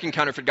give you a second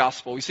counterfeit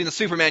gospel. We've seen the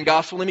Superman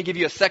gospel. Let me give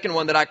you a second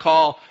one that I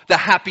call the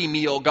Happy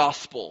Meal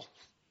gospel.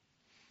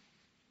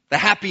 The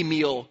Happy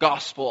Meal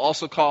gospel,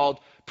 also called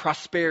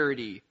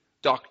prosperity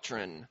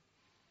doctrine.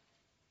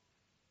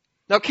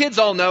 Now, kids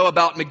all know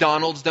about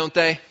McDonald's, don't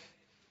they?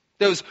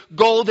 Those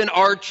golden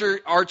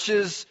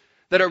arches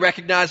that are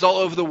recognized all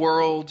over the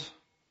world.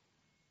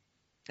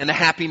 And the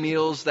Happy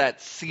Meals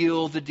that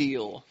seal the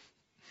deal.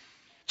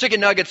 Chicken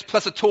nuggets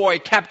plus a toy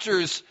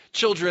captures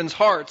children's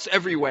hearts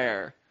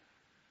everywhere.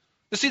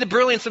 You see, the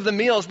brilliance of the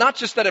meal is not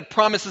just that it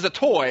promises a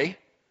toy.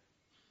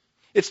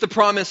 It's the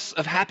promise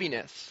of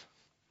happiness.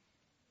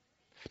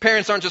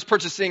 Parents aren't just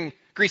purchasing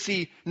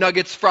greasy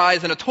nuggets,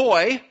 fries, and a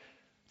toy.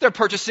 They're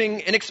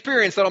purchasing an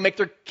experience that'll make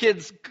their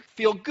kids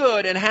feel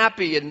good and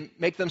happy and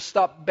make them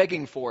stop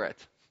begging for it.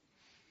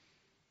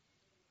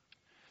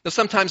 Now,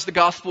 sometimes the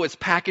gospel is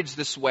packaged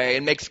this way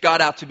and makes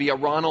God out to be a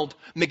Ronald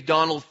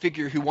McDonald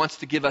figure who wants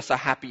to give us a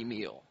happy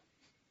meal.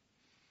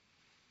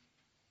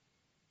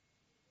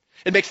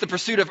 It makes the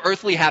pursuit of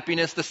earthly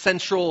happiness the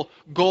central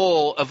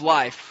goal of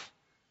life.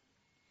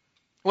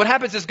 What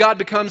happens is God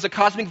becomes a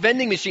cosmic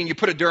vending machine. You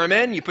put a dirham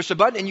in, you push a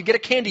button, and you get a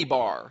candy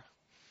bar.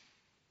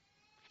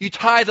 You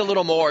tithe a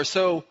little more,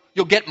 so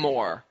you'll get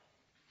more.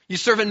 You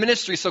serve in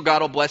ministry, so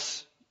God will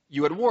bless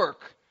you at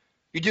work.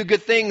 You do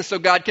good things, so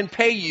God can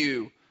pay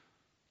you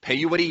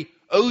what He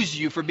owes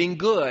you for being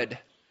good.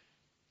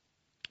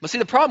 But see,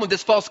 the problem with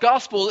this false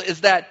gospel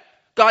is that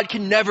God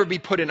can never be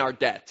put in our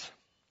debt.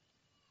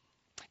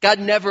 God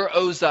never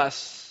owes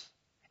us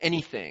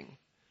anything.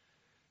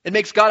 It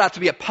makes God out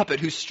to be a puppet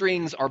whose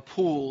strings are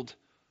pulled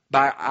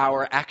by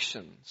our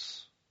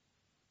actions.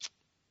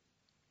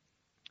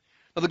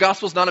 Now, the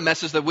gospel is not a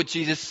message that with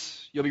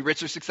Jesus you'll be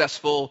rich or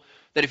successful,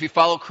 that if you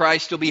follow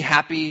Christ you'll be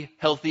happy,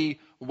 healthy,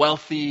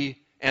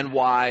 wealthy, and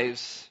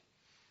wise.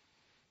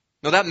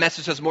 No, that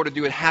message has more to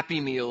do with Happy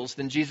Meals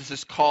than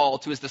Jesus' call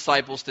to His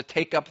disciples to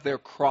take up their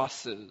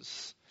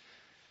crosses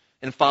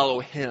and follow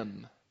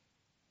Him.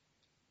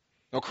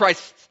 Now,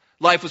 Christ's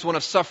life was one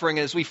of suffering,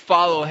 and as we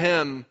follow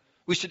Him,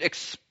 we should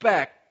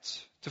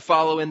expect to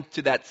follow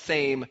into that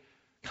same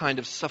kind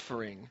of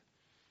suffering.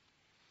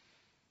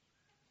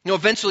 You know,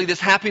 eventually this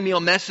Happy Meal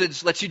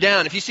message lets you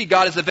down. If you see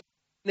God as a victim,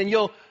 then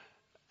you'll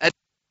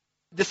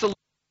disillusion.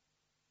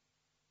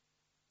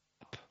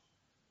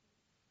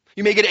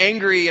 You may get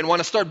angry and want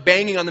to start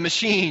banging on the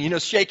machine,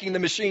 shaking the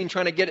machine,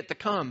 trying to get it to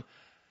come.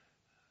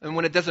 And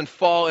when it doesn't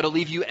fall, it'll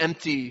leave you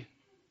empty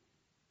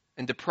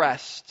and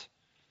depressed.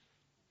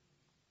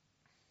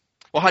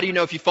 Well, how do you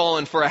know if you've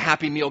fallen for a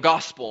Happy Meal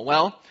gospel?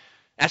 Well,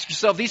 ask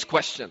yourself these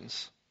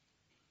questions.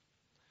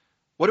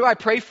 What do I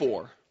pray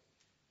for?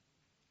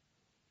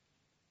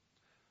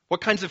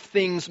 What kinds of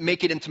things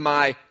make it into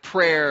my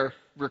prayer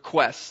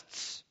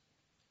requests?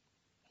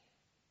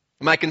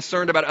 Am I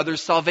concerned about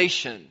others'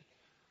 salvation?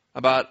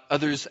 About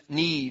others'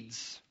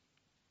 needs?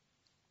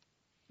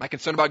 Am I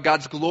concerned about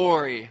God's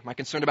glory? Am I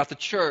concerned about the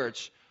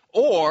church?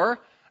 Or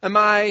am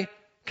I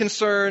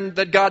concerned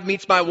that God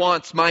meets my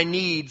wants, my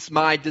needs,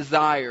 my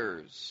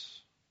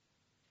desires?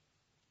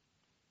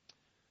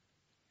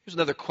 Here's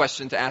another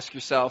question to ask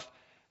yourself.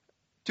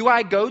 Do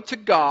I go to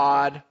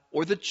God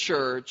or the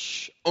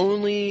church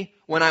only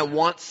when I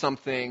want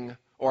something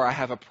or I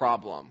have a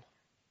problem?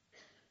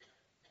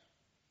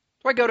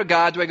 Do I go to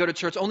God, do I go to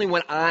church only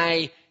when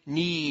I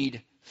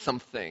need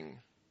something?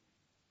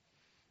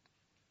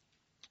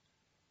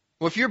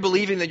 Well, if you're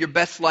believing that your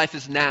best life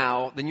is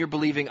now, then you're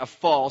believing a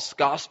false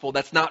gospel.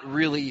 That's not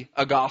really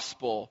a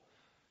gospel.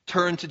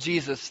 Turn to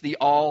Jesus, the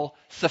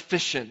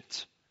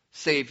all-sufficient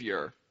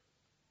Savior.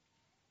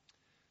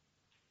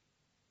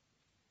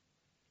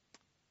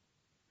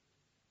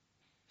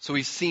 So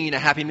we've seen a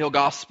Happy Meal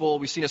gospel.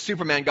 We've seen a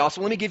Superman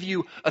gospel. Let me give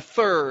you a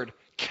third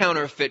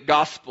counterfeit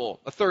gospel.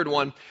 A third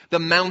one, the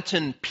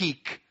Mountain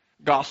Peak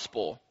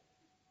gospel.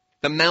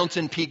 The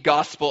Mountain Peak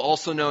gospel,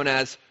 also known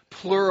as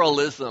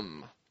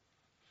pluralism.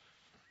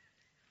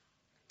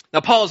 Now,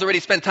 Paul has already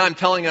spent time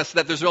telling us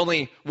that there's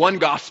only one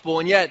gospel,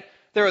 and yet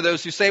there are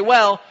those who say,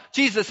 well,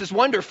 Jesus is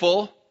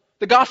wonderful.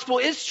 The gospel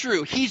is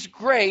true. He's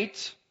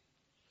great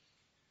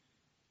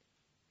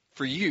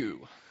for you.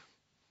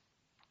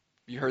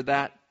 Have you heard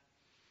that?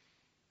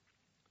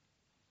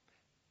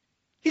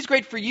 He's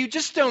great for you.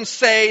 Just don't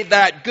say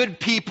that good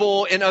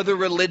people in other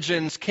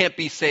religions can't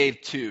be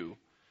saved too.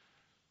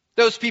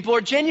 Those people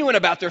are genuine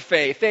about their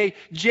faith. They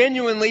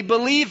genuinely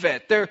believe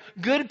it. They're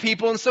good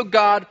people, and so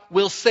God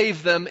will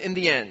save them in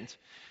the end.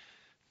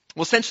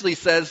 Well, essentially,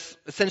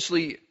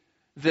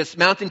 this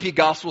Mountain Peak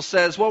gospel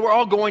says, well, we're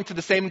all going to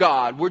the same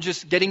God. We're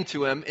just getting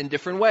to Him in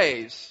different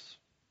ways.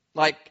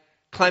 Like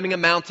climbing a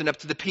mountain up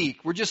to the peak.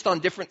 We're just on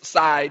different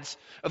sides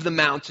of the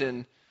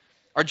mountain.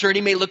 Our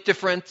journey may look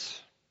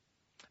different,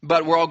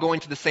 but we're all going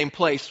to the same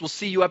place. We'll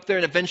see you up there,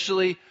 and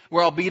eventually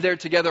we'll all be there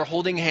together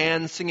holding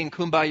hands, singing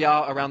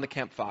Kumbaya around the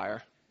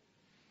campfire.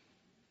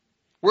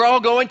 We're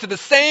all going to the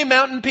same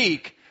mountain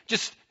peak,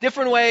 just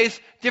different ways,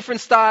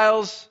 different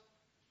styles.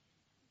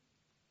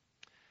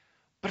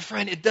 But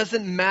friend, it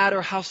doesn't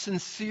matter how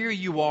sincere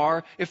you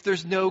are if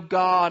there's no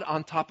God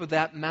on top of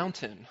that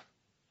mountain.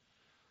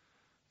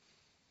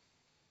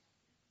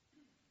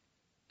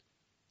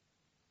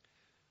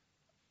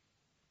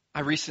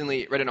 I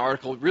recently read an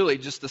article, really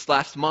just this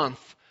last month,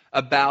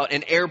 about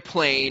an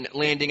airplane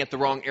landing at the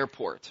wrong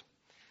airport.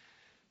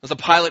 As a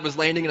pilot was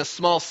landing in a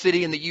small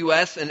city in the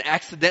U.S. and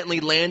accidentally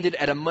landed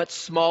at a much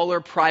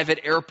smaller private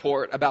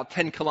airport about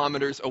 10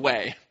 kilometers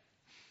away.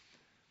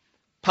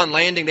 Upon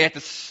landing, they had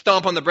to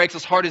stomp on the brakes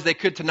as hard as they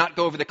could to not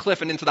go over the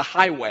cliff and into the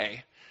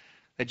highway.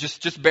 They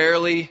just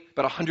barely,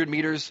 about 100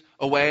 meters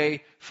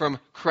away from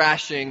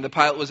crashing, the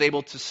pilot was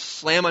able to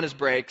slam on his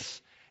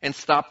brakes and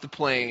stop the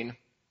plane.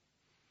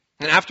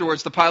 And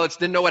afterwards, the pilots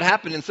didn't know what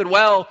happened and said,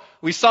 well,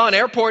 we saw an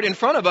airport in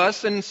front of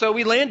us, and so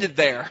we landed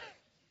there.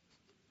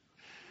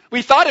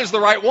 We thought it was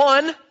the right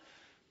one.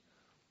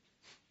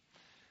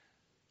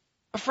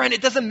 But friend,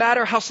 it doesn't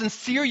matter how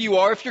sincere you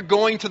are if you're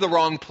going to the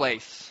wrong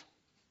place.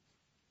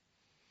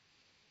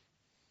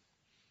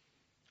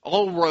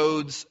 All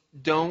roads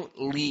don't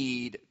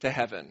lead to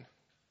heaven.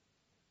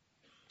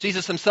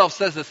 Jesus himself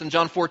says this in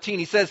John 14.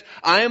 He says,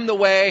 I am the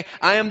way,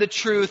 I am the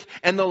truth,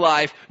 and the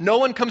life. No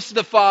one comes to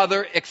the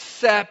Father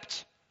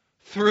except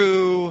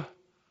through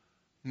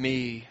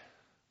me.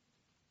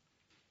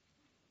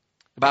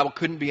 The Bible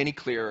couldn't be any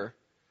clearer.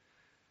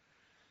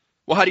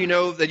 Well, how do you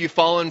know that you've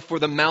fallen for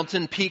the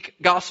mountain peak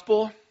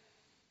gospel?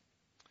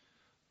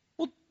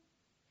 Well,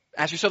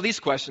 ask yourself these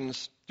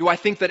questions. Do I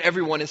think that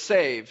everyone is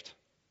saved?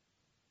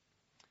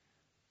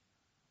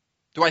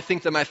 Do I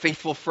think that my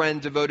faithful friend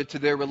devoted to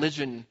their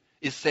religion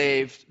is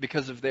saved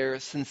because of their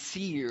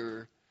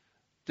sincere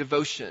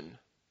devotion?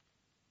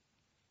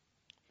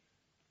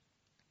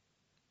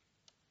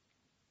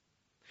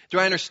 Do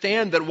I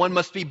understand that one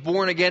must be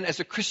born again as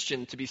a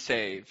Christian to be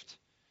saved?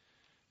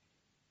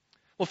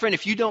 Well, friend,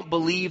 if you don't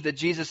believe that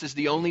Jesus is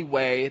the only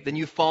way, then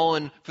you've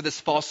fallen for this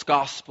false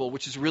gospel,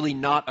 which is really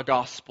not a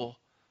gospel.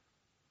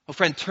 Well,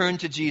 friend, turn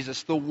to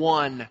Jesus, the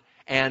one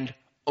and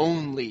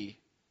only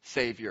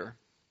Savior.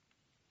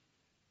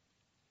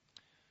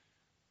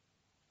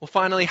 Well,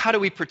 finally, how do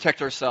we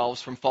protect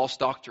ourselves from false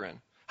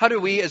doctrine? How do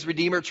we, as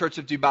Redeemer Church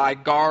of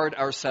Dubai, guard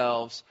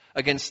ourselves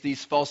against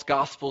these false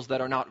gospels that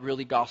are not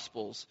really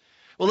gospels?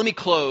 Well, let me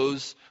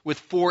close with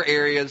 4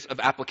 areas of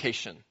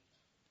application.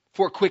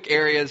 4 quick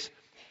areas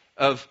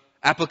of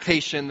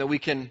application that we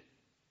can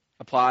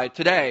apply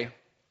today.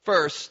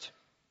 First,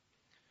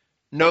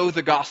 know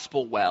the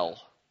gospel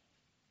well.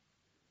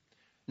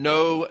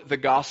 Know the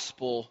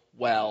gospel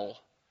well.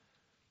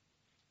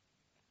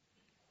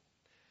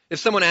 If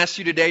someone asked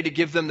you today to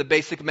give them the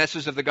basic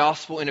message of the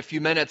gospel in a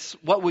few minutes,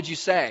 what would you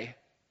say?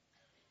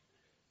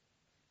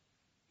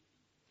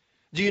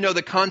 Do you know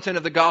the content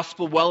of the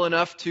gospel well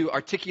enough to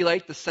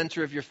articulate the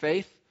center of your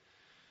faith?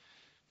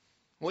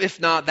 Well,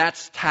 if not,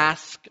 that's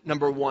task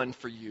number 1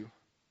 for you.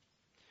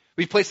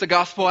 We've placed the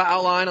gospel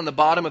outline on the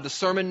bottom of the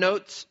sermon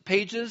notes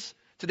pages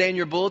today in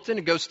your bulletin.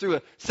 It goes through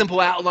a simple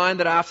outline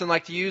that I often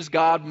like to use,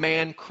 God,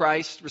 man,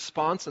 Christ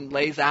response, and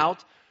lays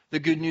out the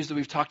good news that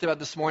we've talked about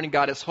this morning.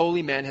 God is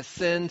holy, man has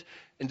sinned,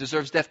 and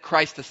deserves death.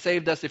 Christ has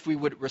saved us if we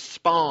would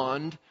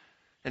respond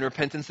in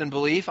repentance and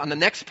belief. On the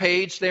next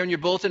page there in your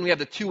bulletin, we have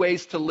the 2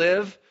 ways to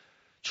live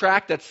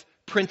track that's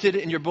printed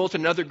in your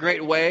bulletin. Another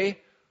great way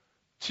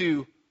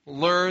to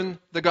learn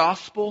the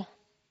gospel.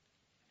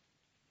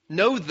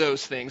 Know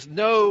those things.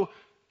 Know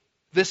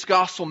this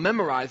gospel.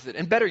 Memorize it.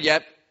 And better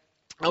yet,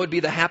 I would be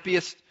the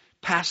happiest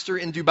pastor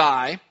in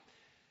Dubai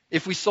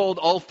if we sold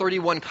all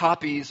 31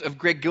 copies of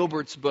Greg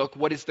Gilbert's book,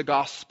 What is the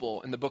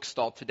Gospel, in the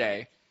bookstall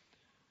today.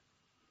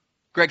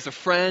 Greg's a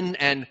friend,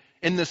 and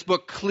in this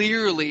book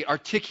clearly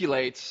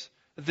articulates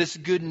this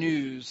good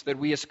news that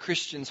we as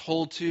Christians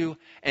hold to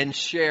and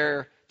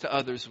share to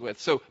others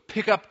with. So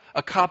pick up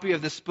a copy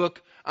of this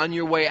book on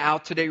your way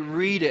out today.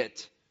 Read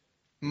it.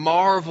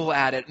 Marvel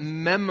at it.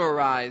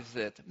 Memorize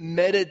it.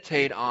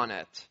 Meditate on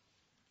it.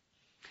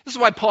 This is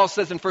why Paul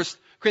says in 1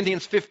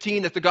 Corinthians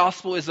 15 that the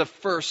gospel is of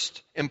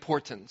first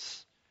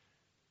importance.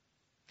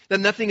 That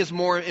nothing is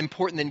more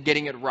important than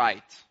getting it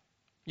right.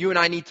 You and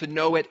I need to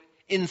know it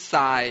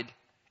inside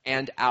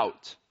and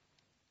out.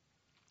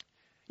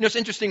 You know, it's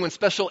interesting when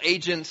special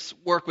agents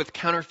work with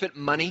counterfeit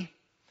money,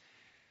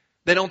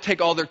 they don't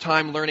take all their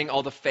time learning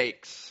all the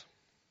fakes.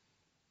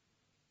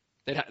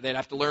 They'd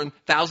have to learn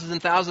thousands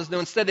and thousands. No,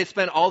 instead they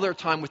spend all their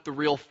time with the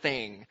real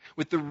thing,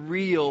 with the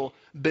real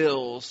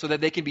bills, so that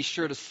they can be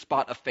sure to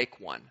spot a fake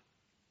one.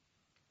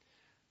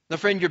 Now,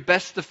 friend, your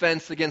best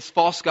defense against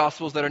false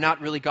gospels that are not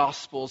really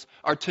gospels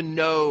are to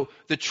know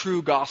the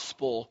true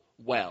gospel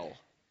well.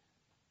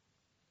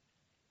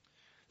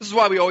 This is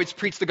why we always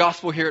preach the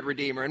gospel here at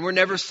Redeemer, and we're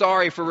never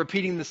sorry for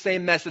repeating the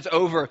same message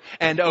over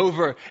and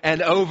over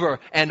and over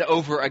and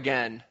over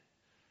again.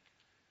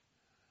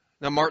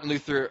 Now, Martin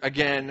Luther,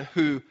 again,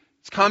 whose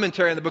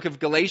commentary on the book of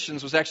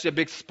Galatians was actually a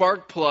big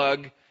spark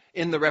plug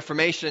in the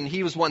Reformation,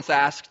 he was once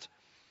asked,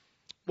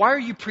 "Why are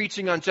you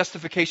preaching on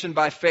justification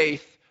by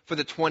faith for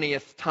the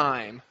 20th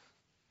time?"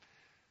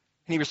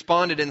 And he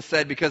responded and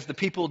said, "Because the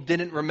people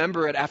didn't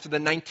remember it after the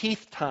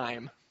 19th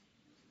time."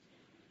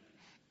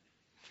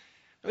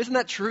 Now, isn't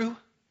that true?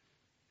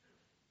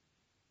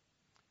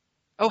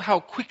 Oh, how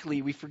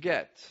quickly we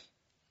forget.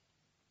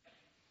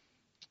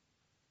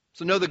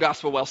 So know the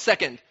gospel well. A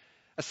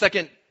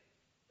second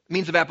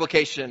means of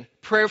application,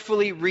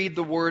 prayerfully read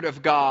the Word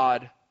of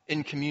God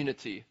in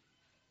community.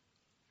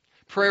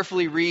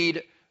 Prayerfully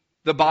read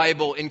the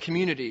Bible in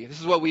community. This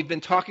is what we've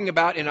been talking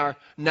about in our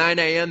 9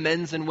 a.m.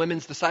 men's and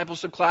women's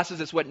discipleship classes.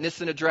 It's what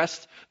Nissen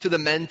addressed to the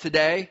men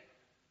today.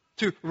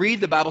 To read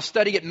the Bible,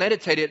 study it,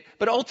 meditate it,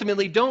 but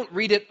ultimately don't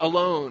read it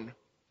alone.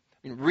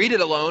 I mean, read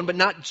it alone, but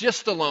not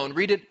just alone.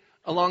 Read it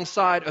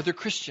alongside other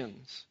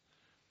Christians.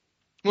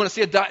 We want to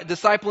see a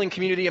discipling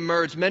community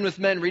emerge. Men with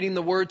men reading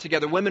the Word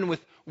together. Women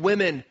with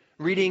women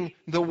reading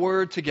the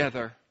Word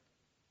together.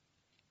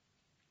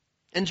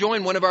 And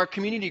join one of our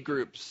community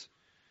groups.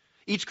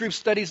 Each group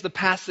studies the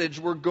passage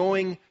we're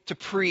going to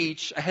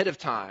preach ahead of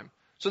time.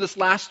 So this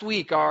last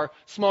week, our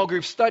small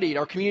group studied,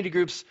 our community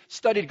groups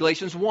studied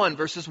Galatians 1,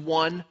 verses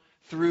 1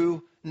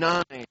 through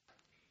 9.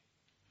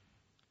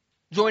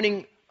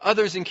 Joining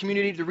others in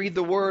community to read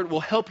the Word will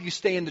help you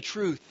stay in the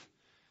truth.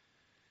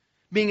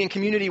 Being in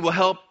community will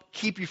help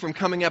keep you from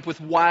coming up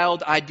with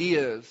wild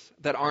ideas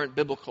that aren't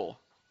biblical.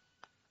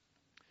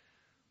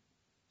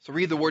 So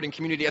read the Word in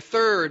community. A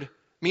third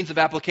means of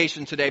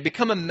application today: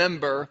 become a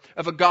member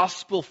of a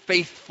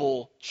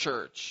gospel-faithful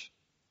church.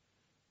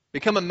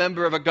 Become a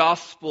member of a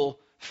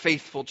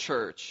gospel-faithful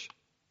church.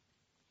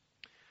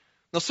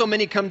 Now, so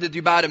many come to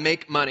Dubai to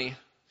make money.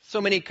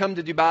 So many come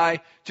to Dubai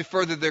to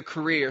further their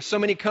career. So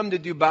many come to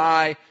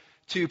Dubai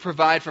to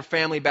provide for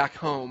family back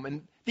home.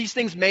 And these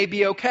things may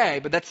be okay,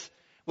 but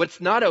what's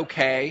not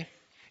okay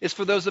is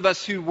for those of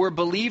us who were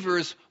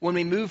believers when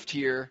we moved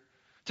here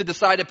to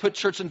decide to put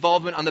church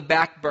involvement on the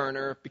back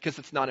burner because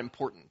it's not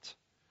important.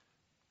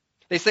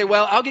 They say,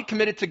 well, I'll get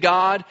committed to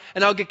God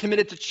and I'll get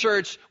committed to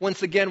church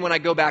once again when I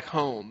go back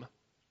home.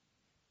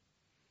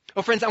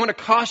 Oh, friends, I want to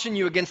caution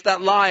you against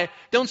that lie.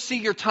 Don't see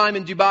your time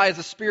in Dubai as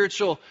a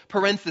spiritual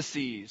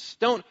parenthesis.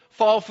 Don't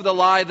fall for the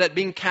lie that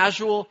being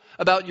casual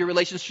about your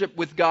relationship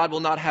with God will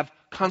not have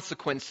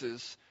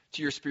consequences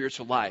to your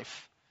spiritual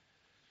life.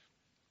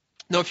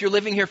 No, if you're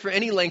living here for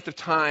any length of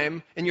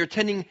time and you're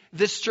attending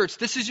this church,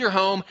 this is your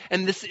home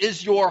and this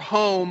is your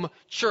home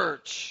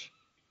church.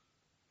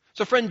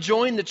 So friend,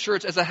 join the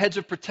church as a hedge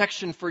of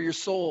protection for your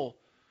soul.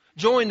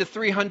 Join the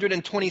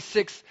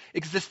 326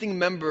 existing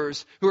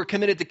members who are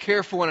committed to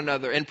care for one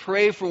another and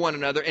pray for one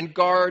another and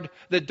guard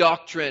the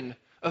doctrine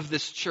of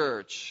this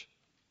church.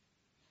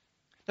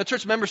 Now,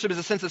 church membership is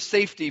a sense of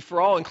safety for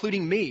all,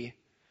 including me.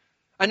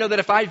 I know that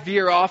if I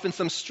veer off in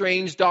some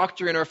strange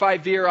doctrine or if I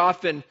veer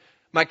off in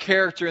my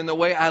character and the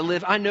way I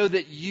live, I know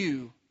that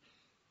you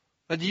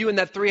and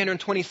that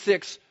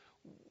 326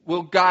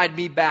 will guide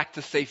me back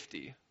to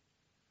safety.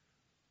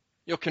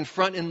 You'll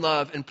confront in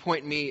love and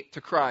point me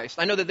to Christ.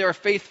 I know that there are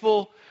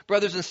faithful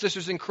brothers and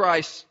sisters in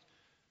Christ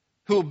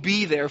who will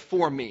be there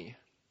for me.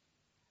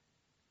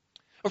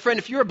 Oh, friend,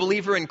 if you're a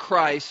believer in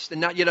Christ and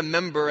not yet a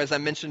member, as I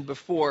mentioned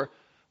before,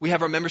 we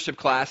have our membership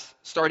class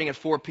starting at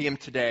 4 p.m.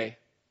 today.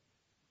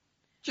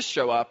 Just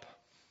show up.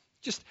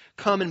 Just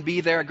come and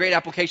be there. A great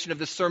application of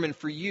this sermon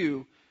for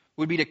you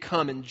would be to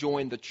come and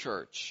join the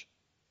church.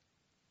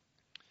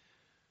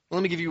 Well,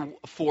 let me give you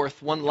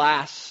one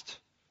last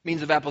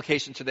means of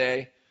application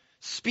today.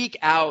 Speak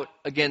out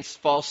against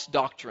false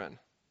doctrine.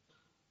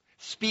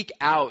 Speak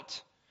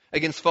out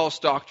against false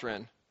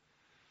doctrine.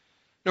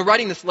 Now,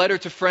 writing this letter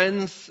to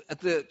friends at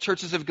the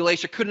churches of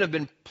Galatia couldn't have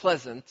been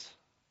pleasant,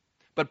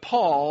 but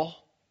Paul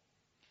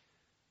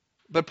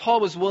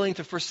was willing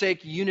to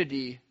forsake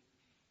unity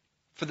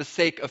for the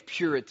sake of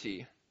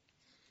purity.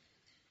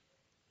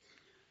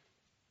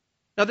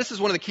 Now, this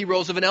is one of the key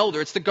roles of an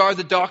elder. It's to guard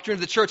the doctrine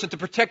of the church and to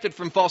protect it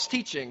from false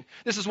teaching.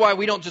 This is why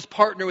we don't just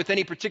partner with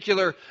any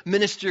particular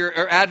minister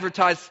or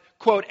advertise,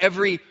 quote,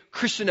 every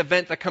Christian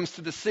event that comes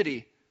to the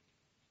city.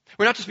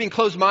 We're not just being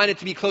closed-minded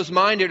to be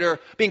closed-minded or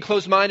being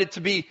closed-minded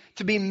to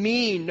be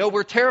mean. No,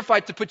 we're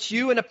terrified to put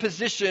you in a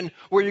position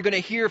where you're going to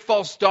hear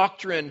false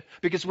doctrine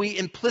because we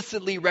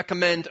implicitly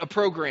recommend a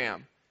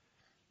program.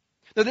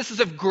 Now, this is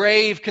of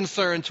grave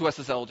concern to us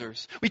as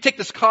elders. We take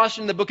this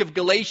caution in the book of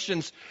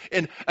Galatians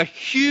in a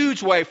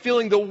huge way,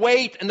 feeling the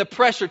weight and the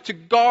pressure to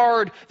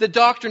guard the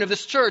doctrine of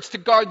this church, to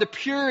guard the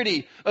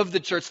purity of the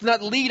church, to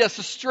not lead us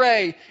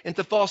astray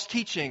into false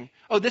teaching.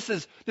 Oh,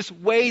 this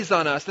weighs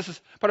on us. This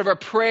is part of our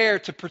prayer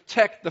to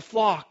protect the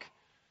flock.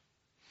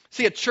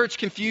 See, a church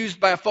confused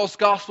by a false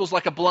gospel is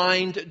like a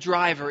blind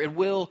driver. It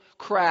will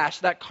crash.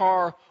 That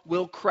car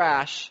will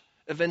crash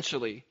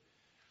eventually.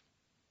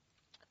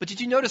 But did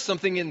you notice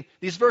something in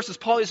these verses?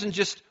 Paul isn't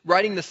just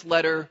writing this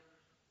letter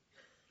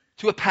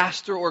to a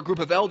pastor or a group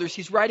of elders.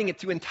 He's writing it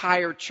to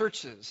entire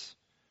churches.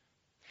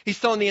 He's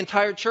telling the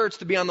entire church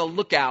to be on the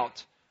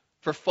lookout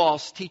for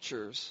false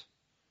teachers.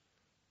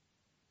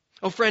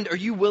 Oh, friend, are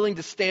you willing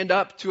to stand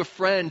up to a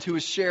friend who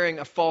is sharing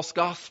a false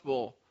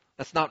gospel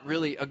that's not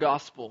really a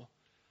gospel?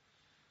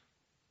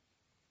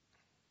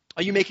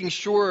 Are you making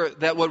sure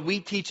that what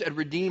we teach at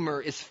Redeemer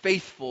is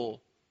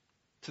faithful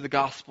to the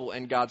gospel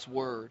and God's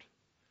word?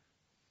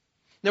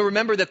 Now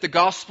remember that the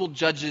gospel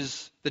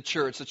judges the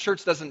church. The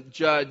church doesn't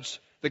judge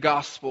the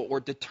gospel or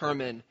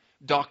determine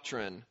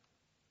doctrine.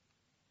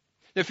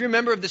 Now, if you're a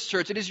member of this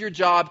church, it is your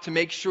job to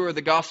make sure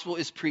the gospel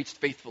is preached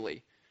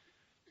faithfully.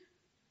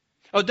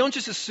 Oh, don't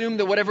just assume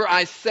that whatever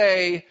I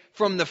say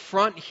from the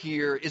front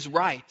here is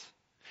right.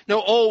 No,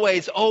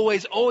 always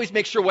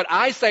make sure what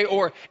I say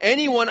or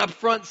anyone up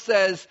front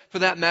says, for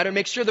that matter,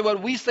 make sure that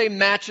what we say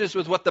matches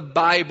with what the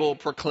Bible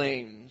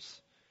proclaims.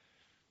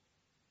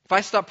 If I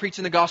stop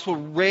preaching the gospel,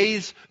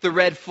 raise the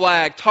red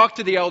flag. Talk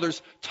to the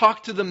elders.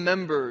 Talk to the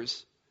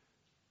members.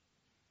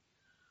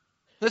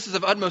 This is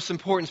of utmost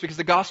importance because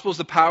the gospel is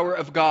the power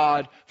of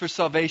God for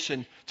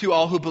salvation to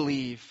all who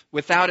believe.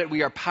 Without it,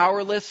 we are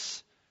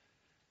powerless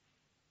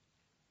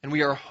and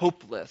we are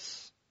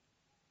hopeless.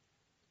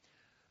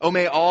 Oh,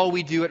 may all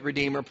we do at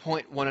Redeemer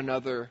point one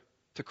another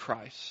to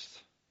Christ.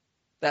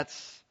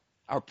 That's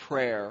our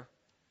prayer,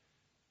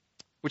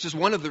 which is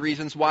one of the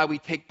reasons why we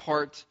take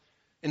part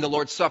in the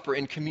Lord's Supper,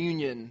 in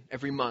communion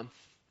every month.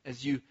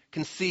 As you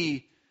can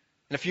see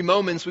In a few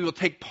moments, we will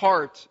take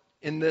part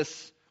in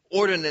this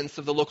ordinance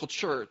of the local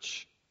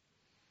church.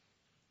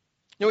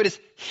 It is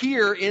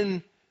here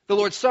in the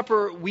Lord's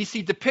Supper we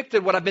see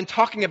depicted what I've been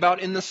talking about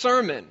in the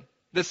sermon.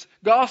 This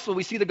gospel,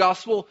 we see the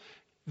gospel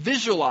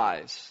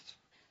visualized.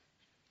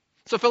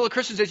 So fellow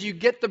Christians, as you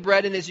get the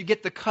bread and as you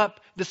get the cup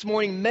this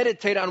morning,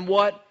 meditate on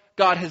what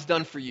God has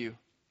done for you.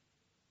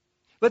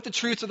 Let the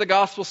truths of the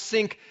gospel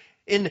sink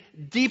in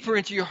deeper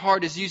into your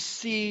heart as you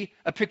see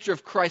a picture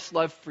of Christ's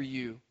love for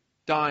you,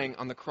 dying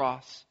on the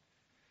cross.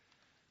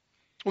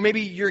 Well,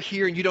 maybe you're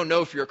here and you don't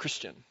know if you're a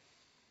Christian.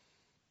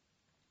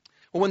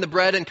 Well, when the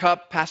bread and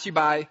cup pass you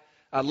by,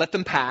 let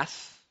them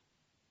pass.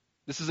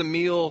 This is a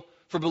meal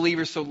for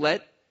believers, so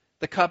let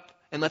the cup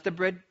and let the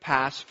bread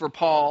pass. For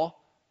Paul,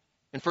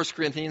 in 1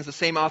 Corinthians, the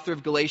same author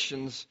of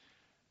Galatians,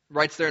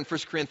 writes there in 1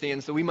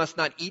 Corinthians that we must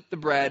not eat the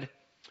bread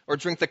or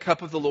drink the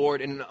cup of the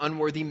Lord in an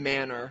unworthy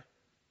manner,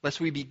 lest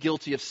we be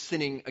guilty of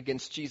sinning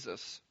against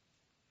Jesus.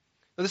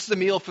 Now, this is a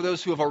meal for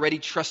those who have already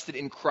trusted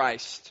in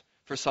Christ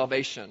for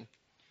salvation.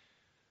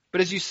 But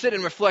as you sit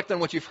and reflect on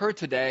what you've heard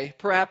today,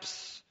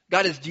 perhaps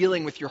God is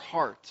dealing with your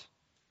heart.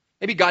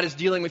 Maybe God is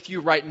dealing with you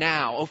right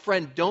now. Oh,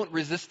 friend, don't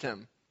resist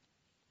Him.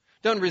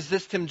 Don't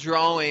resist Him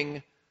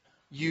drawing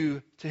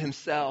you to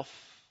Himself.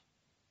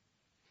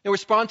 And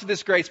respond to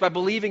this grace by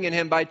believing in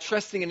Him, by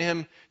trusting in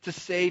Him to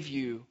save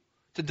you,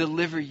 to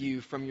deliver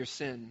you from your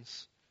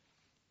sins.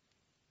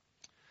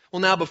 Well,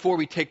 now before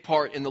we take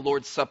part in the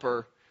Lord's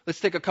Supper,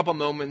 let's take a couple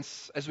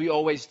moments, as we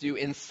always do,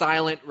 in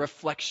silent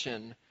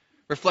reflection,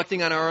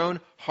 reflecting on our own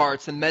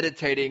hearts and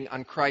meditating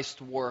on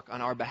Christ's work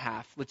on our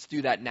behalf. Let's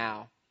do that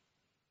now.